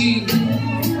of sin.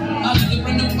 Hallelujah.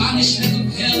 From the punishment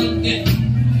of hell and death.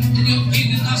 And you have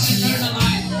given us eternal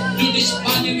life. Through this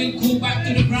body will go back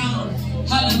to the ground.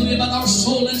 Hallelujah. But our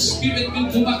soul and spirit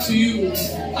will go back to you.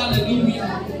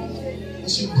 Hallelujah.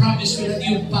 As you promised with a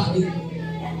new body.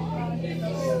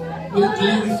 With a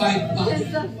glorified body.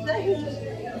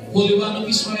 Holy One of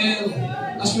Israel,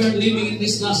 as we are living in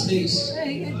these last days,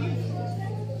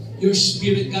 your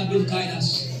Spirit, God, will guide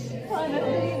us.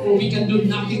 For we can do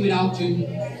nothing without you.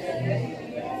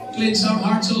 Cleanse our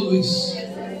hearts always.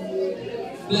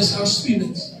 Bless our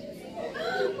spirits.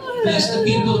 Bless the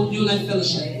people of New Life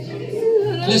Fellowship.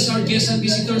 Bless our guests and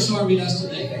visitors who are with us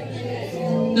today.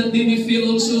 That they may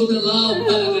feel also the love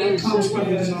that comes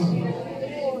from your heart.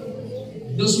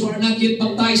 Those who are not yet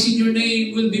baptized in your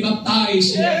name will be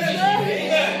baptized in your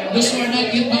name. Those who are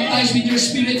not yet baptized with your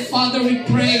Spirit, Father, we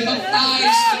pray,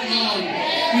 baptize them all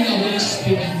with the Holy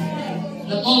Spirit.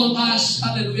 That all of us,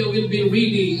 hallelujah, will be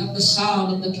ready at the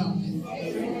sound of the trumpet.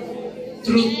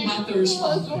 Truth matters,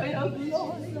 Father.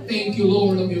 Thank you,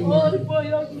 Lord, of your word.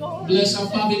 Bless our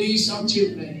families, our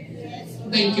children.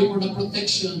 Thank you for the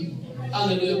protection,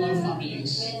 hallelujah, of our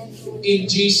families. In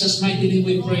Jesus' mighty name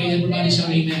we pray. Everybody shout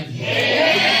amen.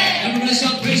 Everybody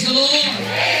shout praise the Lord.